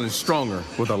 I'm feeling stronger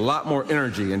with a lot more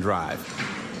energy and drive.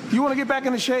 You want to get back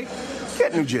into shape?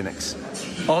 Get Nugenics.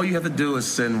 All you have to do is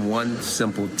send one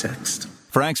simple text.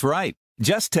 Frank's right.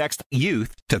 Just text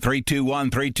YOUTH to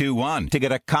 321-321 to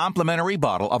get a complimentary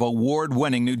bottle of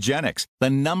award-winning Nugenics, the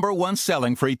 #1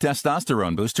 selling free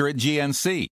testosterone booster at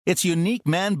GNC. Its unique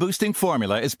man-boosting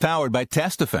formula is powered by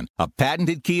Testofen, a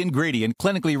patented key ingredient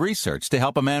clinically researched to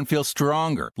help a man feel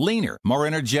stronger, leaner, more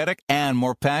energetic, and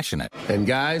more passionate. And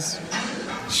guys,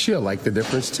 she'll like the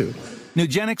difference too.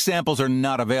 Nugenics samples are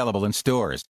not available in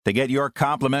stores. To get your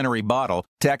complimentary bottle,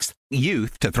 text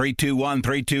YOUTH to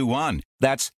 321-321.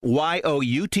 That's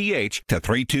YOUTH to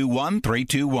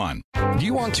 321-321. Do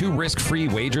you want 2 risk-free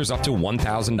wagers up to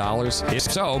 $1,000? If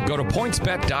so, go to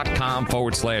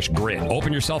pointsbet.com/grid.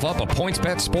 Open yourself up a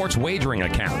PointsBet sports wagering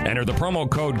account. Enter the promo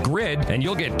code GRID, and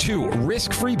you'll get 2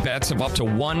 risk-free bets of up to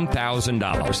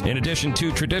 $1,000. In addition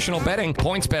to traditional betting,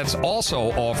 PointsBet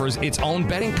also offers its own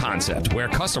betting concept, where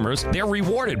customers, they're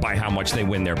rewarded by how much they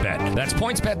win their bet. That's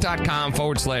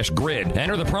pointsbet.com/grid.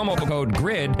 Enter the promo code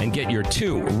GRID and get your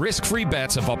 2 risk-free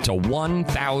bets of up to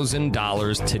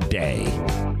 $1,000 today.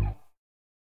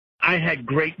 I had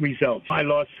great results. I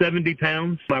lost 70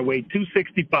 pounds. I weighed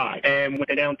 265 and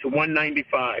went down to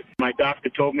 195. My doctor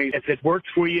told me, if it works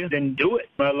for you, then do it.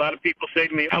 A lot of people say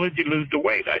to me, how did you lose the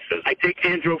weight? I said, I take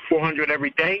Andro 400 every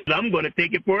day. I'm going to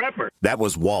take it forever. That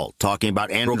was Walt talking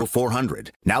about Andro 400.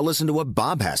 Now listen to what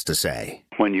Bob has to say.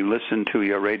 When you listen to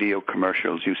your radio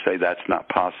commercials, you say that's not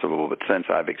possible, but since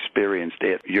I've experienced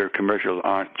it, your commercials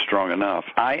aren't strong enough.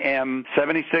 I am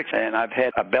 76, and I've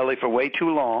had a belly for way too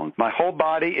long. My whole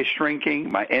body is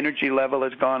shrinking. My energy level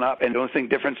has gone up, and the only thing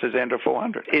different is Andro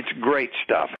 400. It's great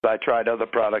stuff. I tried other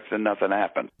products, and nothing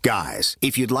happened. Guys,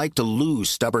 if you'd like to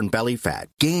lose stubborn belly fat,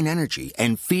 gain energy,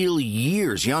 and feel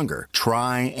years younger,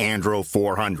 try Andro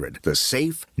 400, the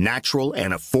safe, natural,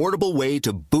 and affordable way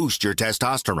to boost your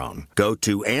testosterone. Go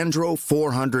to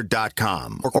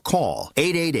andro400.com or call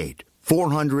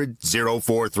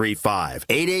 888-400-0435.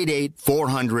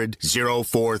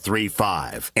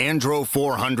 888-400-0435.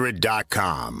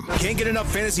 andro400.com. Can't get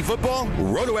enough fantasy football?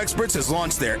 Roto Experts has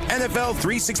launched their NFL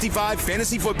 365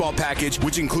 fantasy football package,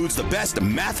 which includes the best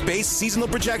math-based seasonal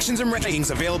projections and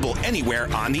rankings available anywhere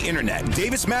on the internet.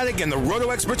 Davis Maddock and the Roto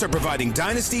Experts are providing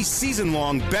dynasty,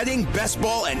 season-long betting, best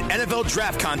ball, and NFL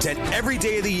draft content every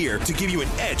day of the year to give you an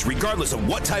edge regardless of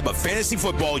what type of fantasy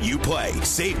football you play.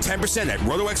 Save 10% at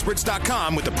rotoexperts.com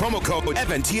FanDuel.com with the promo code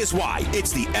FNTSY.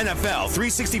 It's the NFL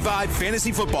 365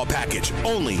 Fantasy Football Package,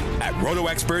 only at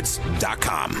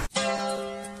RotoExperts.com.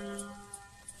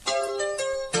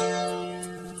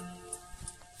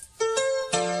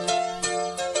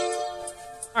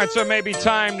 All right, so maybe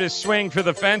time to swing for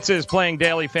the fences playing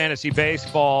daily fantasy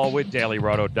baseball with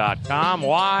DailyRoto.com.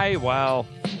 Why? Well,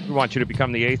 we want you to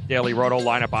become the 8th Daily Roto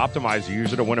lineup optimizer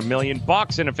user to win $1 million in a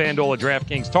FanDuel or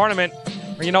DraftKings tournament.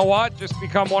 Or you know what? Just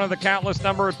become one of the countless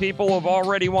number of people who have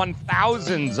already won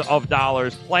thousands of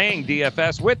dollars playing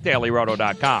DFS with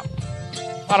DailyRoto.com.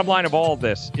 Bottom line of all of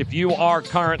this, if you are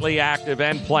currently active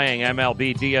and playing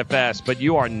MLB DFS, but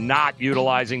you are not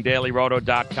utilizing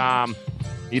DailyRoto.com,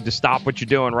 you need to stop what you're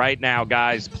doing right now,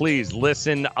 guys. Please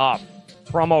listen up.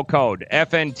 Promo code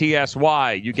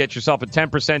FNTSY. You get yourself a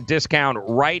 10% discount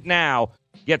right now.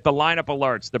 Get the lineup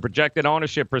alerts, the projected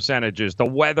ownership percentages, the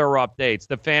weather updates,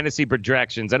 the fantasy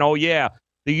projections, and oh yeah,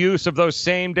 the use of those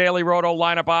same Daily Roto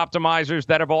lineup optimizers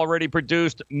that have already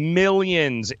produced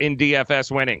millions in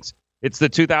DFS winnings. It's the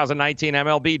 2019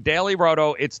 MLB Daily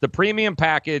Roto. It's the premium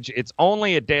package. It's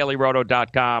only at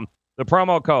DailyRoto.com. The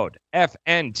promo code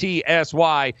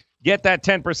FNTSY. Get that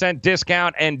 10%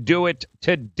 discount and do it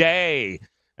today.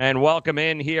 And welcome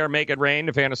in here, Make It Rain,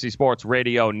 the Fantasy Sports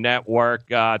Radio Network.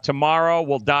 Tomorrow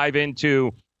we'll dive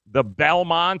into the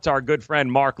Belmont, our good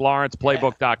friend Mark Lawrence,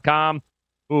 Playbook.com,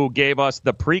 who gave us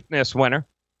the Preakness winner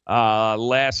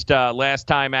last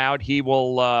time out. He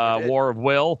will War of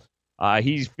Will.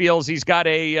 He feels he's got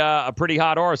a pretty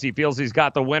hot horse. He feels he's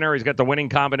got the winner. He's got the winning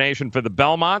combination for the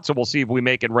Belmont, so we'll see if we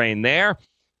make it rain there.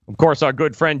 Of course, our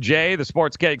good friend Jay, the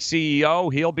Sports Cake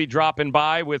CEO, he'll be dropping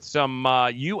by with some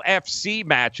UFC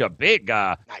matchup. Big,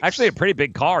 nice. Actually a pretty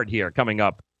big card here coming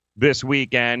up this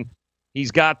weekend.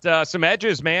 He's got some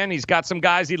edges, man. He's got some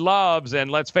guys he loves,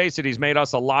 and let's face it, he's made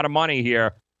us a lot of money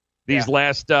here. These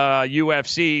last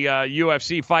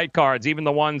UFC fight cards, even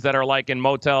the ones that are like in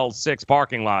Motel 6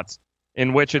 parking lots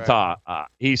in Wichita,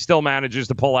 he still manages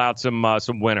to pull out some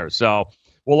winners. So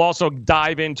we'll also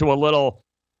dive into a little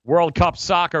World Cup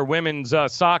soccer, women's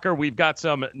soccer. We've got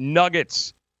some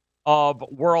nuggets of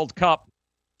World Cup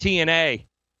TNA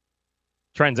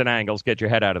trends and angles. Get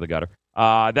your head out of the gutter.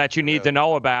 That you need to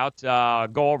know about.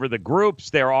 Go over the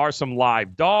groups. There are some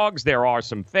live dogs. There are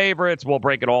some favorites. We'll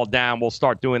break it all down. We'll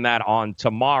start doing that on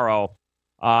tomorrow.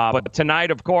 But tonight,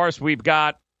 of course, we've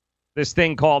got this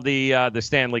thing called the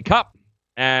Stanley Cup.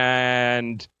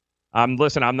 And I'm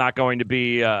not going to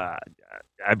be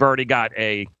I've already got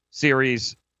a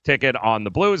series ticket on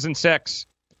the Blues in 6,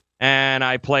 and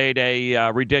I played a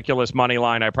ridiculous money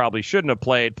line I probably shouldn't have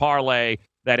played, parlay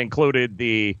that included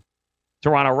the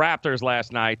Toronto Raptors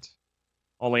last night,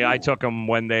 only I took them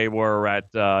when they were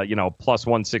at plus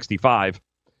 165,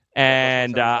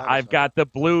 and I've got the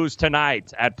Blues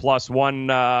tonight at plus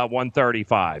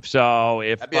 135. So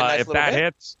if that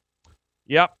hits,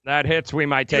 that hits, we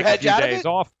might take a few days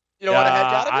off. You don't want to hedge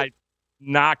out of it?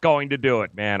 I'm not going to do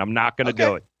it, man. I'm not going to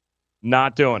do it.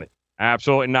 Not doing it.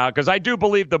 Absolutely not. Because I do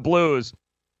believe the Blues.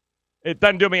 It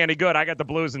doesn't do me any good. I got the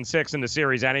Blues in 6 in the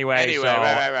series anyway. So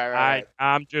right.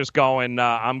 I'm just going.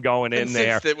 I'm going in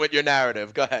there. Consistent with your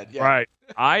narrative. Go ahead. Yeah. Right.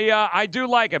 I do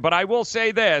like it, but I will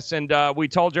say this, and we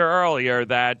told you earlier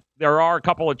that there are a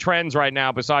couple of trends right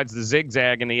now besides the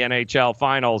zigzag in the NHL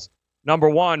Finals. Number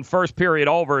one, first period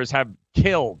overs have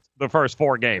killed the first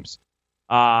 4 games.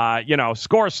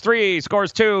 Scores 3,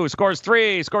 scores 2, scores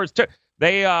 3, scores 2.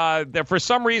 They for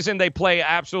some reason they play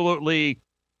absolutely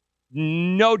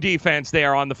no defense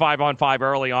there on the 5-on-5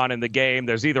 early on in the game.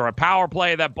 There's either a power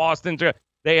play that Boston.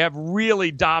 They have really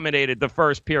dominated the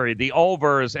first period, the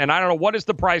overs, and I don't know what is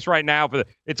the price right now for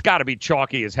it's got to be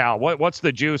chalky as hell. What's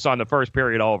the juice on the first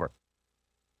period over?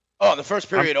 Oh, the first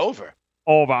period over.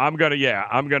 Over. I'm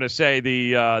gonna say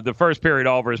the first period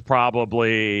over is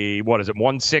probably, what is it,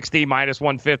 160 minus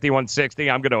 150,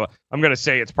 160. I'm gonna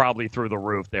say it's probably through the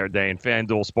roof there, Dane.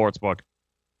 FanDuel Sportsbook.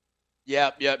 Yeah.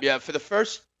 For the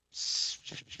first,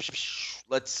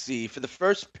 let's see, for the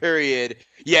first period,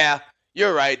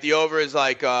 you're right. The over is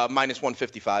like minus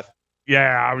 155.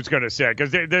 Yeah, I was gonna say, because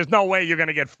there's no way you're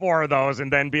gonna get 4 of those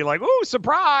and then be like, ooh,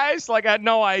 surprise! Like I had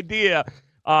no idea.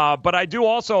 But I do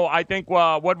also, I think,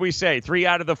 what'd we say? 3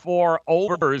 out of the 4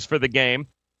 overs for the game,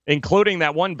 including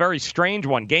that one very strange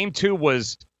one. Game 2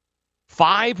 was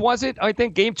 5, was it? I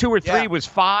think Game 2 or 3 was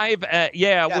 5.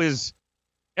 It was.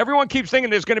 Everyone keeps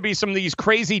thinking there's going to be some of these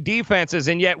crazy defenses,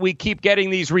 and yet we keep getting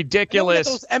these ridiculous.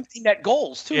 Those empty net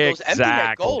goals, too. Exactly. Those empty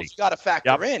net goals you got to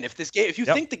factor in. If you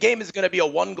think the game is going to be a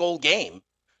 1-goal game,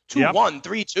 2-1,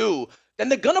 3-2, then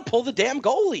they're going to pull the damn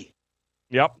goalie.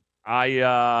 Yep.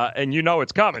 And you know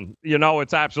it's coming. You know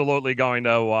it's absolutely going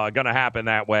to happen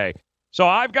that way. So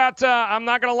I've got, I'm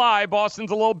not going to lie,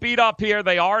 Boston's a little beat up here.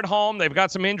 They are at home. They've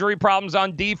got some injury problems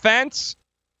on defense.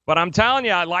 But I'm telling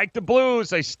you, I like the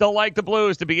Blues. I still like the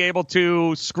Blues to be able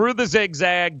to screw the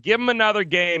zigzag, give them another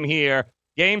game here.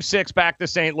 Game 6 back to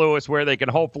St. Louis where they can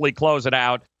hopefully close it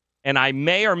out. And I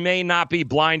may or may not be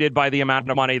blinded by the amount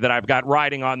of money that I've got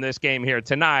riding on this game here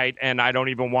tonight. And I don't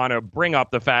even want to bring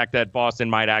up the fact that Boston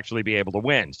might actually be able to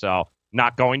win. So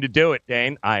not going to do it,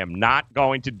 Dane. I am not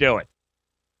going to do it.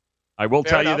 I will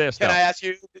tell you this, though. Can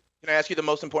I ask you the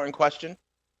most important question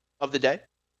of the day?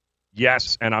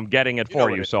 Yes, and I'm getting it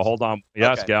for you. So hold on.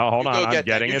 Yes, Gal, hold on. I'm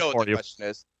getting it for you.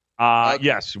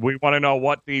 Yes, we want to know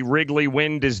what the Wrigley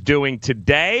Wind is doing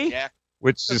today. Yeah.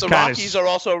 Which is the kind Rockies are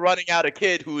also running out a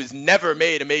kid who has never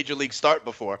made a major league start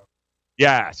before.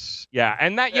 Yes, yeah,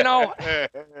 and that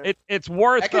it's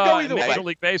worth Major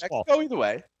League Baseball. Go either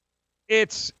way.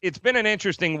 It's been an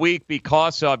interesting week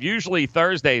because of usually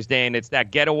Thursdays, Dane. It's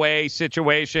that getaway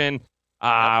situation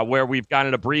where we've got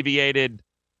an abbreviated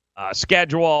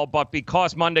schedule, but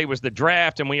because Monday was the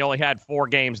draft and we only had 4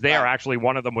 games there, actually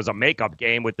one of them was a makeup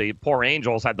game with the poor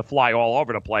Angels had to fly all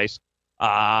over the place.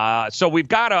 So we've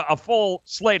got a full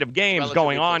slate of games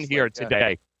going on here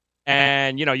today.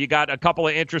 And, you got a couple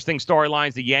of interesting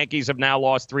storylines. The Yankees have now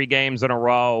lost 3 games in a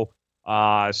row.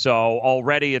 So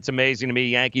already it's amazing to me.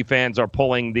 Yankee fans are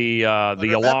pulling the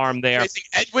alarm there. Facing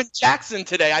Edwin Jackson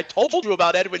today. I told you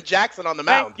about Edwin Jackson on the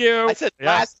mound. Thank you. I said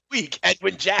last week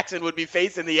Edwin Jackson would be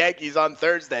facing the Yankees on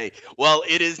Thursday. Well,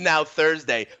 it is now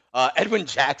Thursday. Edwin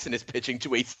Jackson is pitching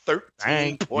to a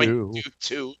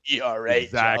 13.22 ERA.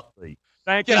 Exactly.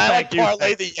 Thank you. Can I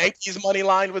parlay the Yankees money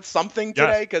line with something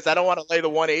today? Because I don't want to lay the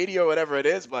 180 or whatever it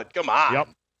is, but come on.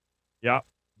 Yep.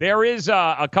 There is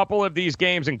a couple of these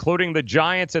games, including the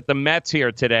Giants at the Mets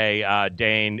here today,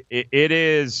 Dane. It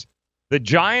is the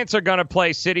Giants are going to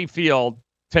play Citi Field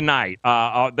tonight.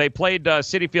 They played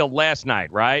Citi Field last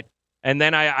night, right? And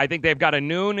then I think they've got a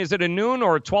noon. Is it a noon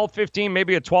or a 12:15?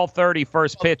 Maybe a 12:30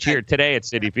 first pitch here today at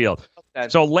Citi Field.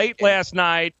 So late last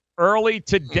night, early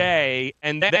today,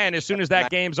 and then as soon as that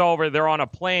game's over, they're on a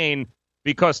plane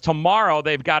because tomorrow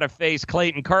they've got to face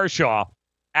Clayton Kershaw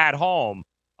at home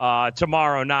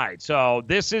tomorrow night. So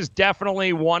this is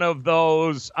definitely one of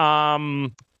those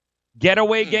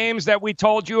getaway games that we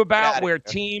told you about where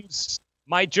teams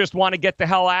might just want to get the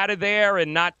hell out of there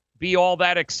and not be all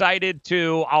that excited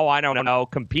to,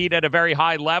 compete at a very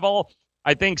high level.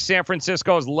 I think San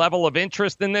Francisco's level of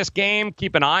interest in this game,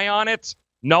 keep an eye on it,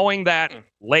 knowing that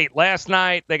late last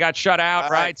night they got shut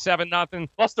out, right? 7-0.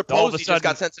 Buster Posey just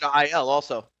got sent to the IL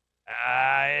also.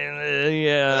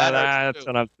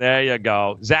 There you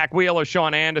go. Zach Wheeler,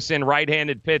 Sean Anderson,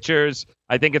 right-handed pitchers.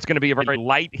 I think it's going to be a very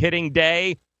light-hitting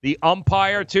day. The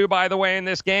umpire, too, by the way, in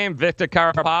this game, Victor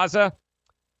Carapazza,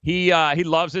 he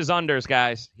loves his unders,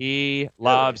 guys. He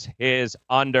loves his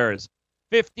unders.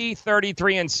 50,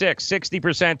 33, and 6,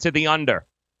 60% to the under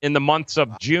in the months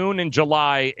of June and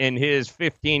July in his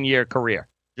 15-year career.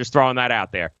 Just throwing that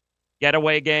out there.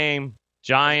 Getaway game,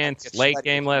 Giants, late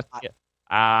game last.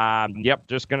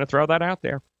 Just going to throw that out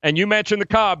there. And you mentioned the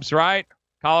Cubs, right?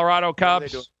 Colorado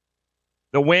Cubs.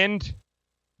 The Wind,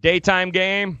 daytime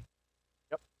game.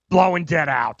 Blowing dead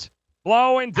out.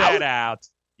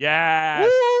 Yes.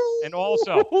 Woo! And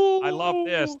also, I love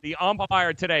this. The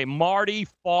umpire today, Marty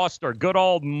Foster. Good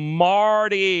old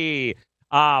Marty.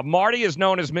 Marty is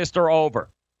known as Mr. Over.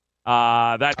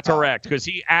 That's correct, because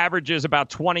he averages about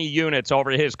 20 units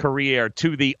over his career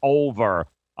to the over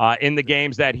in the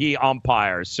games that he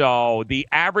umpires. So the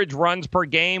average runs per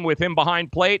game with him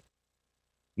behind plate,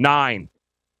 9.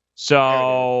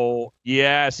 So,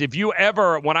 yes, if you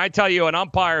ever, when I tell you an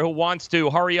umpire who wants to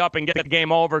hurry up and get the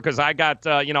game over because I got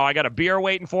a beer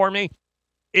waiting for me,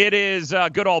 it is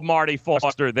good old Marty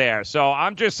Foster there. So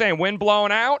I'm just saying, wind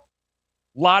blowing out,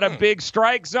 a lot of big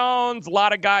strike zones, a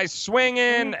lot of guys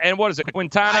swinging, and what is it,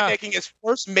 Quintana? Making his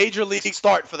first major league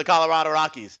start for the Colorado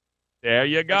Rockies. There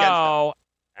you go.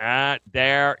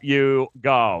 There you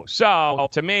go. So,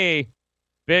 to me,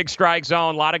 big strike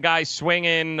zone, a lot of guys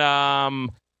swinging,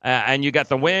 and you got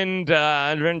the wind.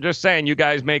 I'm just saying, you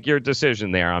guys make your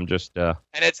decision there. I'm just and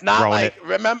it's not like,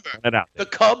 remember, the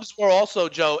Cubs were also,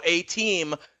 Joe, a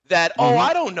team that,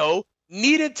 I don't know,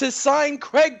 needed to sign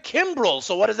Craig Kimbrell.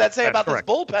 So what does that say about this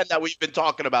bullpen that we've been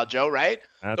talking about, Joe, right?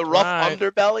 The rough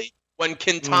underbelly when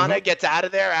Quintana gets out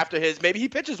of there after maybe he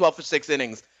pitches well for 6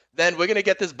 innings. Then we're going to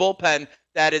get this bullpen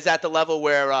that is at the level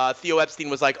where Theo Epstein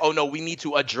was like, oh, no, we need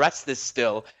to address this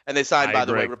still. And they signed, by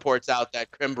the way, reports out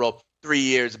that Kimbrell, 3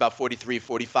 years, about $43,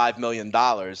 $45 million.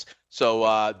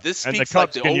 So this speaks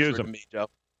like the over to me, Joe.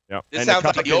 Yep. This sounds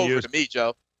like the over to me,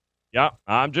 Joe. Yeah,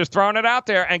 I'm just throwing it out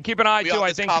there. And keep an eye, too.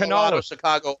 I think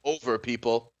Chicago over,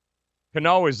 people.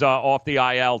 Cano is off the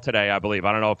IL today, I believe.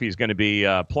 I don't know if he's going to be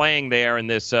playing there in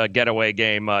this getaway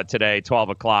game today, 12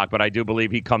 o'clock, but I do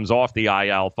believe he comes off the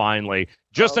IL finally.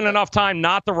 Just in enough time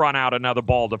not to run out another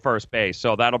ball to first base.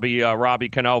 So that'll be Robbie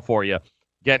Cano for you,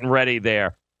 getting ready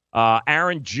there.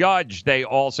 Aaron Judge, they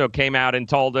also came out and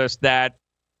told us that,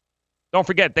 don't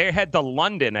forget, they head to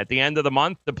London at the end of the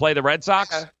month to play the Red Sox.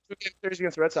 Yeah, 2 game series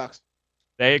against the Red Sox.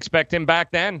 They expect him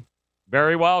back then.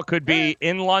 Very well. Could be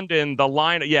in London. The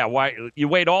line. Yeah, why you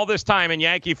wait all this time, and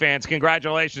Yankee fans,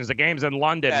 congratulations. The game's in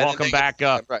London. Yeah, welcome back.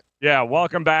 Right. Yeah,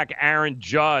 welcome back, Aaron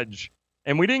Judge.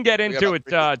 And we didn't get into it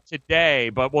today,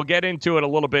 but we'll get into it a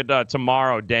little bit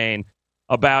tomorrow, Dane,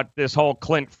 about this whole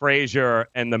Clint Frazier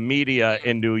and the media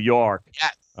in New York.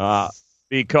 Yes.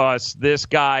 Because this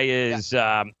guy is,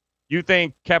 you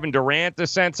think Kevin Durant is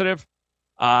sensitive?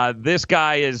 This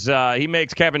guy is, he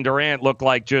makes Kevin Durant look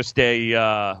like just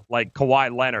like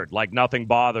Kawhi Leonard, like nothing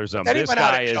bothers him. This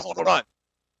guy is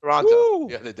Toronto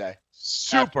the other day.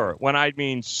 Super, when I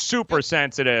mean super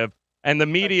sensitive. And the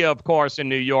media, of course, in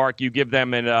New York, you give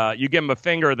them a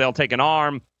finger, they'll take an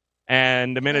arm.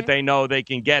 And the minute they know they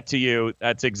can get to you,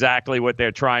 that's exactly what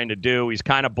they're trying to do. He's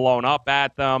kind of blown up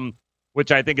at them,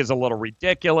 which I think is a little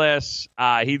ridiculous.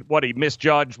 He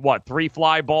misjudged 3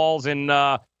 fly balls in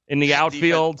the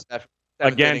outfield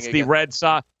against the Red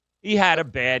Sox. He had a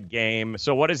bad game.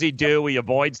 So what does he do? He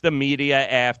avoids the media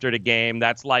after the game.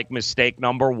 That's like mistake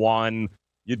number 1.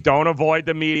 You don't avoid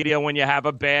the media when you have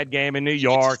a bad game in New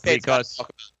York because,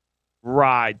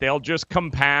 right, they'll just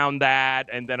compound that.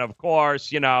 And then, of course,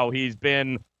 he's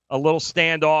been a little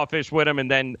standoffish with him. And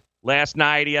then last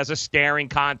night he has a staring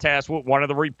contest with one of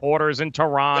the reporters in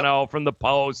Toronto from the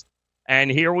Post. And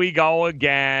here we go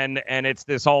again, and it's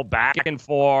this whole back and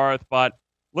forth. But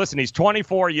listen, he's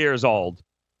 24 years old,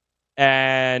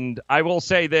 and I will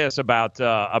say this about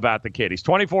the kid: he's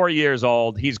 24 years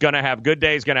old. He's going to have good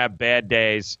days, going to have bad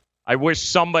days. I wish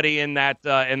somebody in that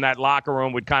locker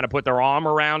room would kind of put their arm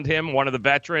around him, one of the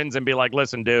veterans, and be like,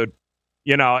 "Listen, dude,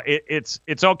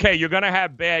 it's okay. You're going to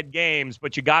have bad games,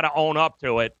 but you got to own up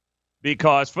to it."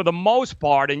 Because for the most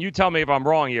part, and you tell me if I'm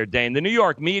wrong here, Dane, the New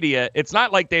York media, it's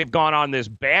not like they've gone on this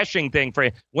bashing thing for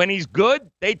him. When he's good,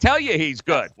 they tell you he's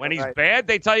good. When he's bad,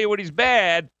 they tell you what he's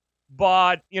bad.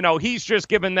 But, he's just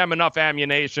given them enough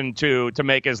ammunition to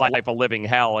make his life a living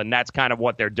hell, and that's kind of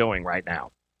what they're doing right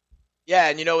now. Yeah,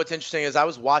 and what's interesting is I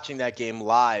was watching that game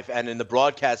live, and in the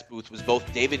broadcast booth was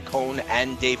both David Cohn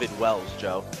and David Wells,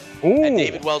 Joe. Ooh. And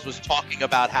David Wells was talking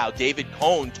about how David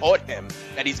Cohn taught him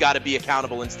that he's got to be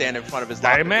accountable and stand in front of his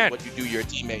locker room what you do your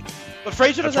teammates. But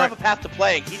Frazier doesn't have a path to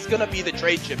playing. He's going to be the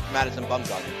trade chip for Madison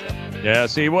Bumgarner, Joe.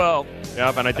 Yes, he will.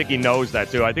 Yep, and I think he knows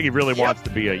that, too. I think he really wants to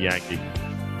be a Yankee.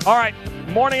 All right,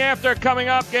 morning after coming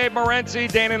up. Gabe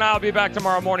Morency, Dane and I will be back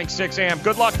tomorrow morning, 6 a.m.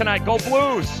 Good luck tonight. Go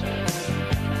Blues.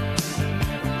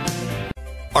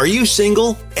 Are you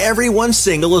single? Everyone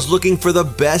single is looking for the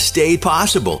best date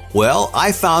possible. Well,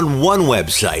 I found one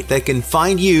website that can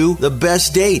find you the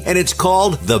best date, and it's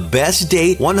called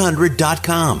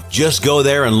thebestdate100.com. Just go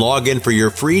there and log in for your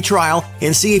free trial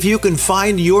and see if you can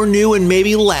find your new and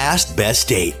maybe last best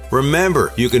date.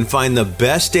 Remember, you can find the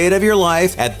best date of your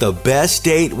life at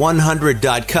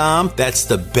thebestdate100.com. That's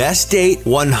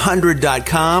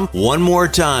thebestdate100.com. One more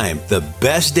time,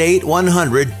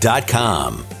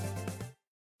 thebestdate100.com.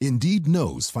 Indeed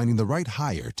knows finding the right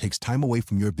hire takes time away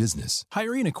from your business.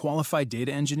 Hiring a qualified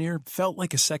data engineer felt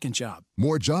like a second job.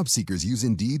 More job seekers use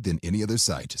Indeed than any other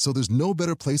site, so there's no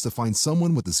better place to find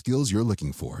someone with the skills you're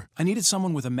looking for. I needed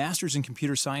someone with a master's in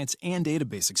computer science and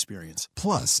database experience.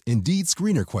 Plus, Indeed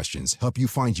screener questions help you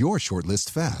find your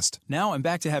shortlist fast. Now I'm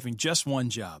back to having just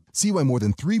one job. See why more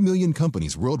than 3 million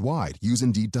companies worldwide use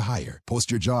Indeed to hire.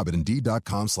 Post your job at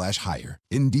Indeed.com/hire.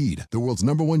 Indeed, the world's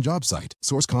 #1 job site.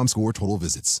 Source.com score total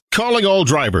visits. Calling all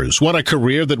drivers. Want a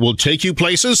career that will take you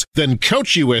places? Then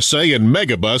Coach USA and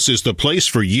Megabus is the place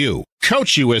for you.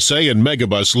 Coach USA and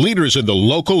Megabus, leaders in the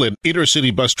local and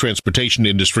intercity bus transportation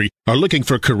industry, are looking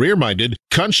for career-minded,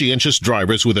 conscientious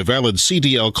drivers with a valid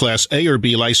CDL Class A or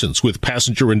B license with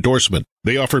passenger endorsement.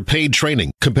 They offer paid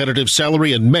training, competitive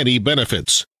salary, and many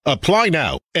benefits. Apply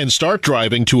now and start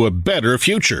driving to a better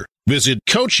future. Visit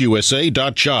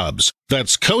CoachUSA.jobs.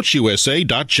 That's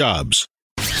CoachUSA.jobs.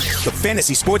 The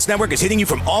Fantasy Sports Network is hitting you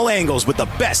from all angles with the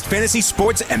best fantasy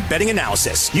sports and betting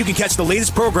analysis. You can catch the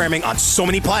latest programming on so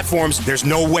many platforms, there's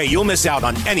no way you'll miss out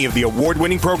on any of the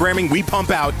award-winning programming we pump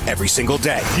out every single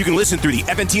day. You can listen through the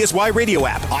FNTSY radio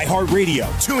app, iHeartRadio,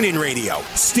 TuneIn Radio,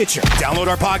 Stitcher. Download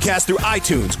our podcast through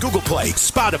iTunes, Google Play,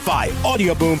 Spotify,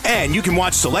 Audio Boom, and you can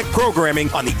watch select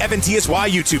programming on the FNTSY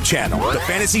YouTube channel. The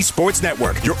Fantasy Sports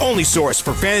Network, your only source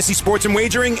for fantasy sports and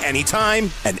wagering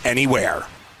anytime and anywhere.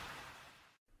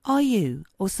 Are you,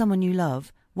 or someone you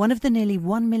love, one of the nearly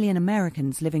 1 million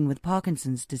Americans living with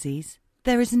Parkinson's disease?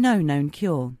 There is no known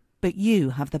cure, but you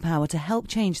have the power to help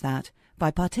change that by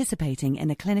participating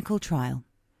in a clinical trial.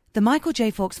 The Michael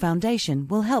J. Fox Foundation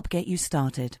will help get you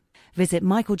started. Visit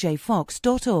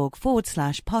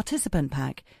michaeljfox.org/participant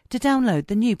pack to download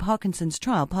the new Parkinson's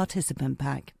Trial Participant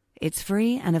Pack. It's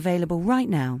free and available right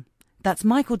now. That's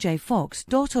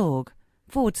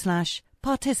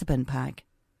michaeljfox.org/participant pack.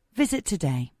 Visit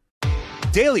today.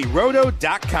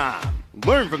 DailyRoto.com.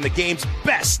 Learn from the game's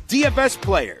best DFS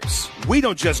players. We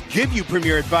don't just give you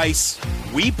premier advice,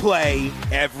 we play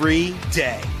every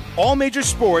day. All major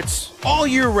sports, all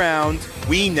year round,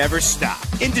 we never stop.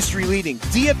 Industry-leading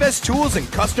DFS tools and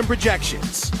custom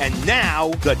projections. And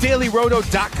now, the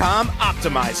DailyRoto.com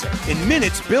Optimizer. In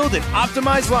minutes, build and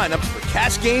optimize lineups for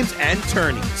cash games and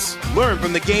tourneys. Learn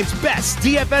from the game's best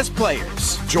DFS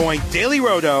players. Join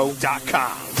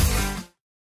DailyRoto.com.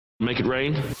 Make it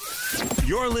rain.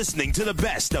 You're listening to the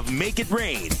best of Make It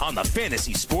Rain on the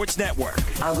Fantasy Sports Network.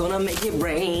 I'm gonna make it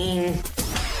rain.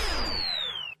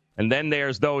 And then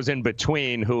there's those in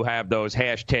between who have those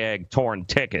hashtag torn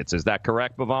tickets. Is that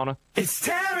correct, Bavona? It's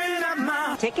tearing up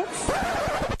my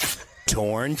tickets.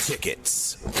 Torn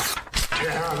tickets. Let's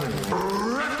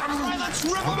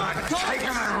rip them up. Take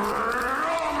them and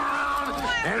roll them around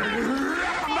and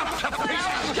rip them up to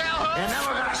pieces. And then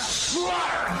we're gonna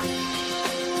slaughter.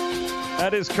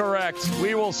 That is correct.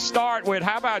 We will start with,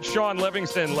 how about Sean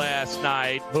Livingston last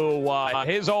night, who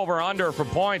his over-under for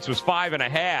points was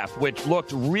 5.5, which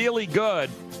looked really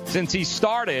good since he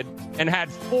started and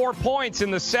had 4 points in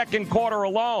the second quarter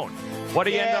alone. What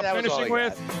did he end up finishing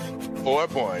with? 4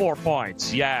 points. 4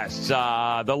 points, yes.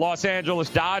 The Los Angeles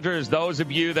Dodgers, those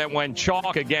of you that went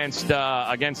chalk against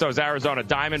those Arizona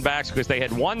Diamondbacks because they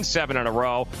had won 7 in a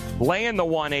row, laying the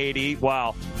 180.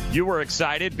 Well, you were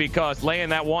excited because laying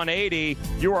that 180,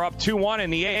 you were up 2-1 in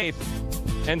the 8th.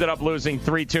 Ended up losing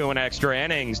 3-2 in extra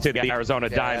innings to the Arizona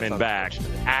Diamondbacks.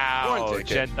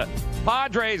 Ouch. And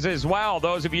Padres as well.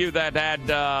 Those of you that had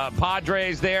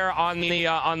Padres there on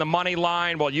the money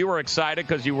line, well, you were excited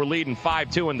because you were leading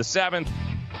 5-2 in the 7th.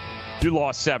 You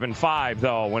lost 7-5,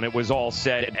 though, when it was all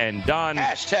said and done.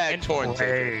 Hashtag torn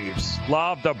Braves.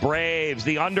 Love the Braves.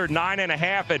 The under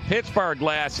 9.5 at Pittsburgh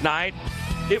last night.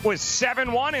 It was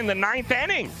 7-1 in the 9th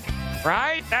inning.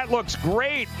 Right? That looks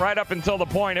great right up until the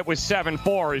point it was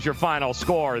 7-4 is your final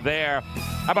score there.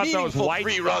 How about those white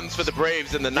 3 runs for the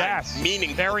Braves in the ninth? Yes,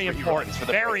 meaningful. Very important.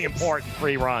 Very important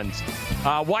 3 runs.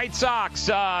 White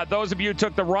Sox, those of you who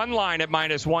took the run line at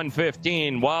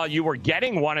 -115. Well, you were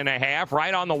getting 1.5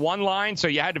 right on the 1 line, so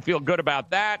you had to feel good about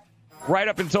that. Right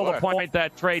up until the point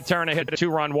that Trey Turner hit a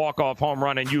 2-run walk-off home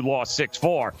run and you lost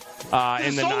 6-4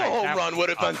 in the ninth. Home run would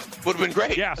have been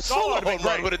great. Yeah, a solo home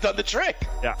run would have done the trick.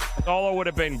 Yeah, solo would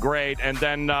have been great. And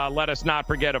then let us not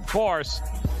forget, of course,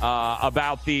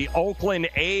 about the Oakland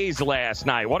A's last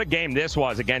night. What a game this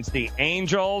was against the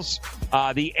Angels.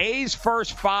 The A's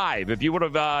first 5, if you would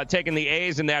have taken the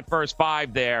A's in that first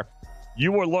 5 there,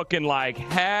 you were looking like,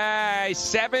 hey,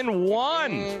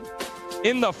 7-1.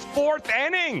 In the 4th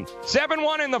inning.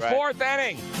 7-1 in the 4th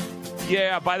inning.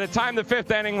 Yeah, by the time the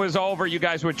 5th inning was over, you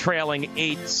guys were trailing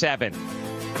 8-7.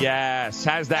 Yes,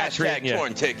 how's that treating you? Hashtag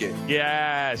torn ticket.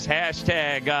 Yes,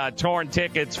 hashtag torn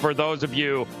tickets for those of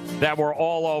you that were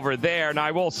all over there. And I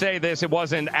will say this, it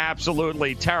wasn't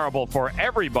absolutely terrible for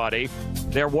everybody.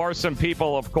 There were some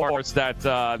people, of course,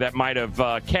 that might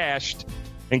have cashed,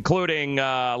 including,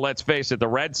 let's face it, the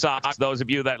Red Sox, those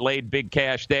of you that laid big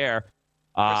cash there.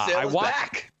 Sale is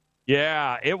back.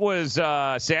 Yeah, it was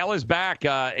Sale is back.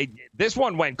 This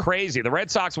one went crazy. The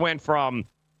Red Sox went from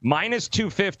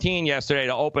 -215 yesterday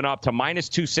to open up to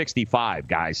 -265,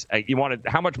 guys.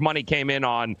 How much money came in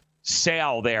on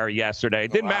Sale there yesterday?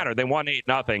 It didn't matter. They won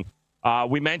 8-0.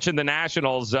 We mentioned the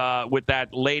Nationals with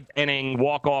that late inning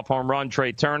walk-off home run,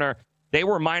 Trey Turner. They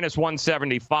were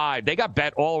 -175. They got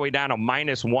bet all the way down to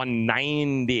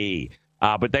 -190,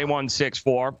 but they won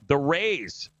 6-4. The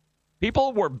Rays.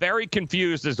 People were very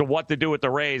confused as to what to do with the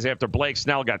Rays after Blake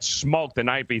Snell got smoked the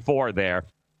night before there.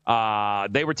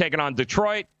 They were taking on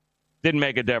Detroit. Didn't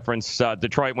make a difference.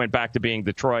 Detroit went back to being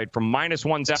Detroit from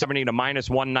 -170 to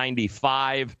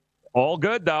 -195. All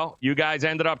good, though. You guys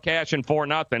ended up cashing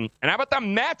 4-0. And how about the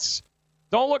Mets?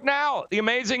 Don't look now. The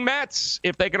amazing Mets.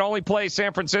 If they could only play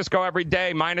San Francisco every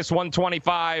day, minus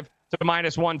 125 to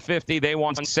minus 150, they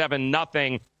won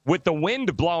 7-0 with the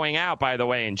wind blowing out, by the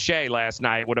way, in Shea last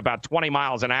night with about 20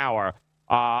 miles an hour.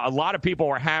 A lot of people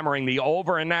were hammering the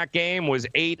over in that game was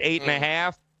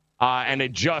 8.5, and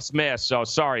it just missed. So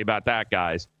sorry about that,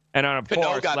 guys. And then, of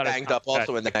course, got banged up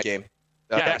also in that game.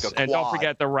 Yes, and don't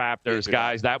forget the Raptors,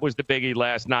 guys. That was the biggie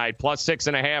last night. Plus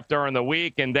 6.5 during the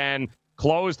week, and then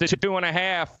closed at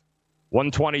 2.5,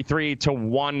 123 to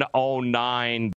 109.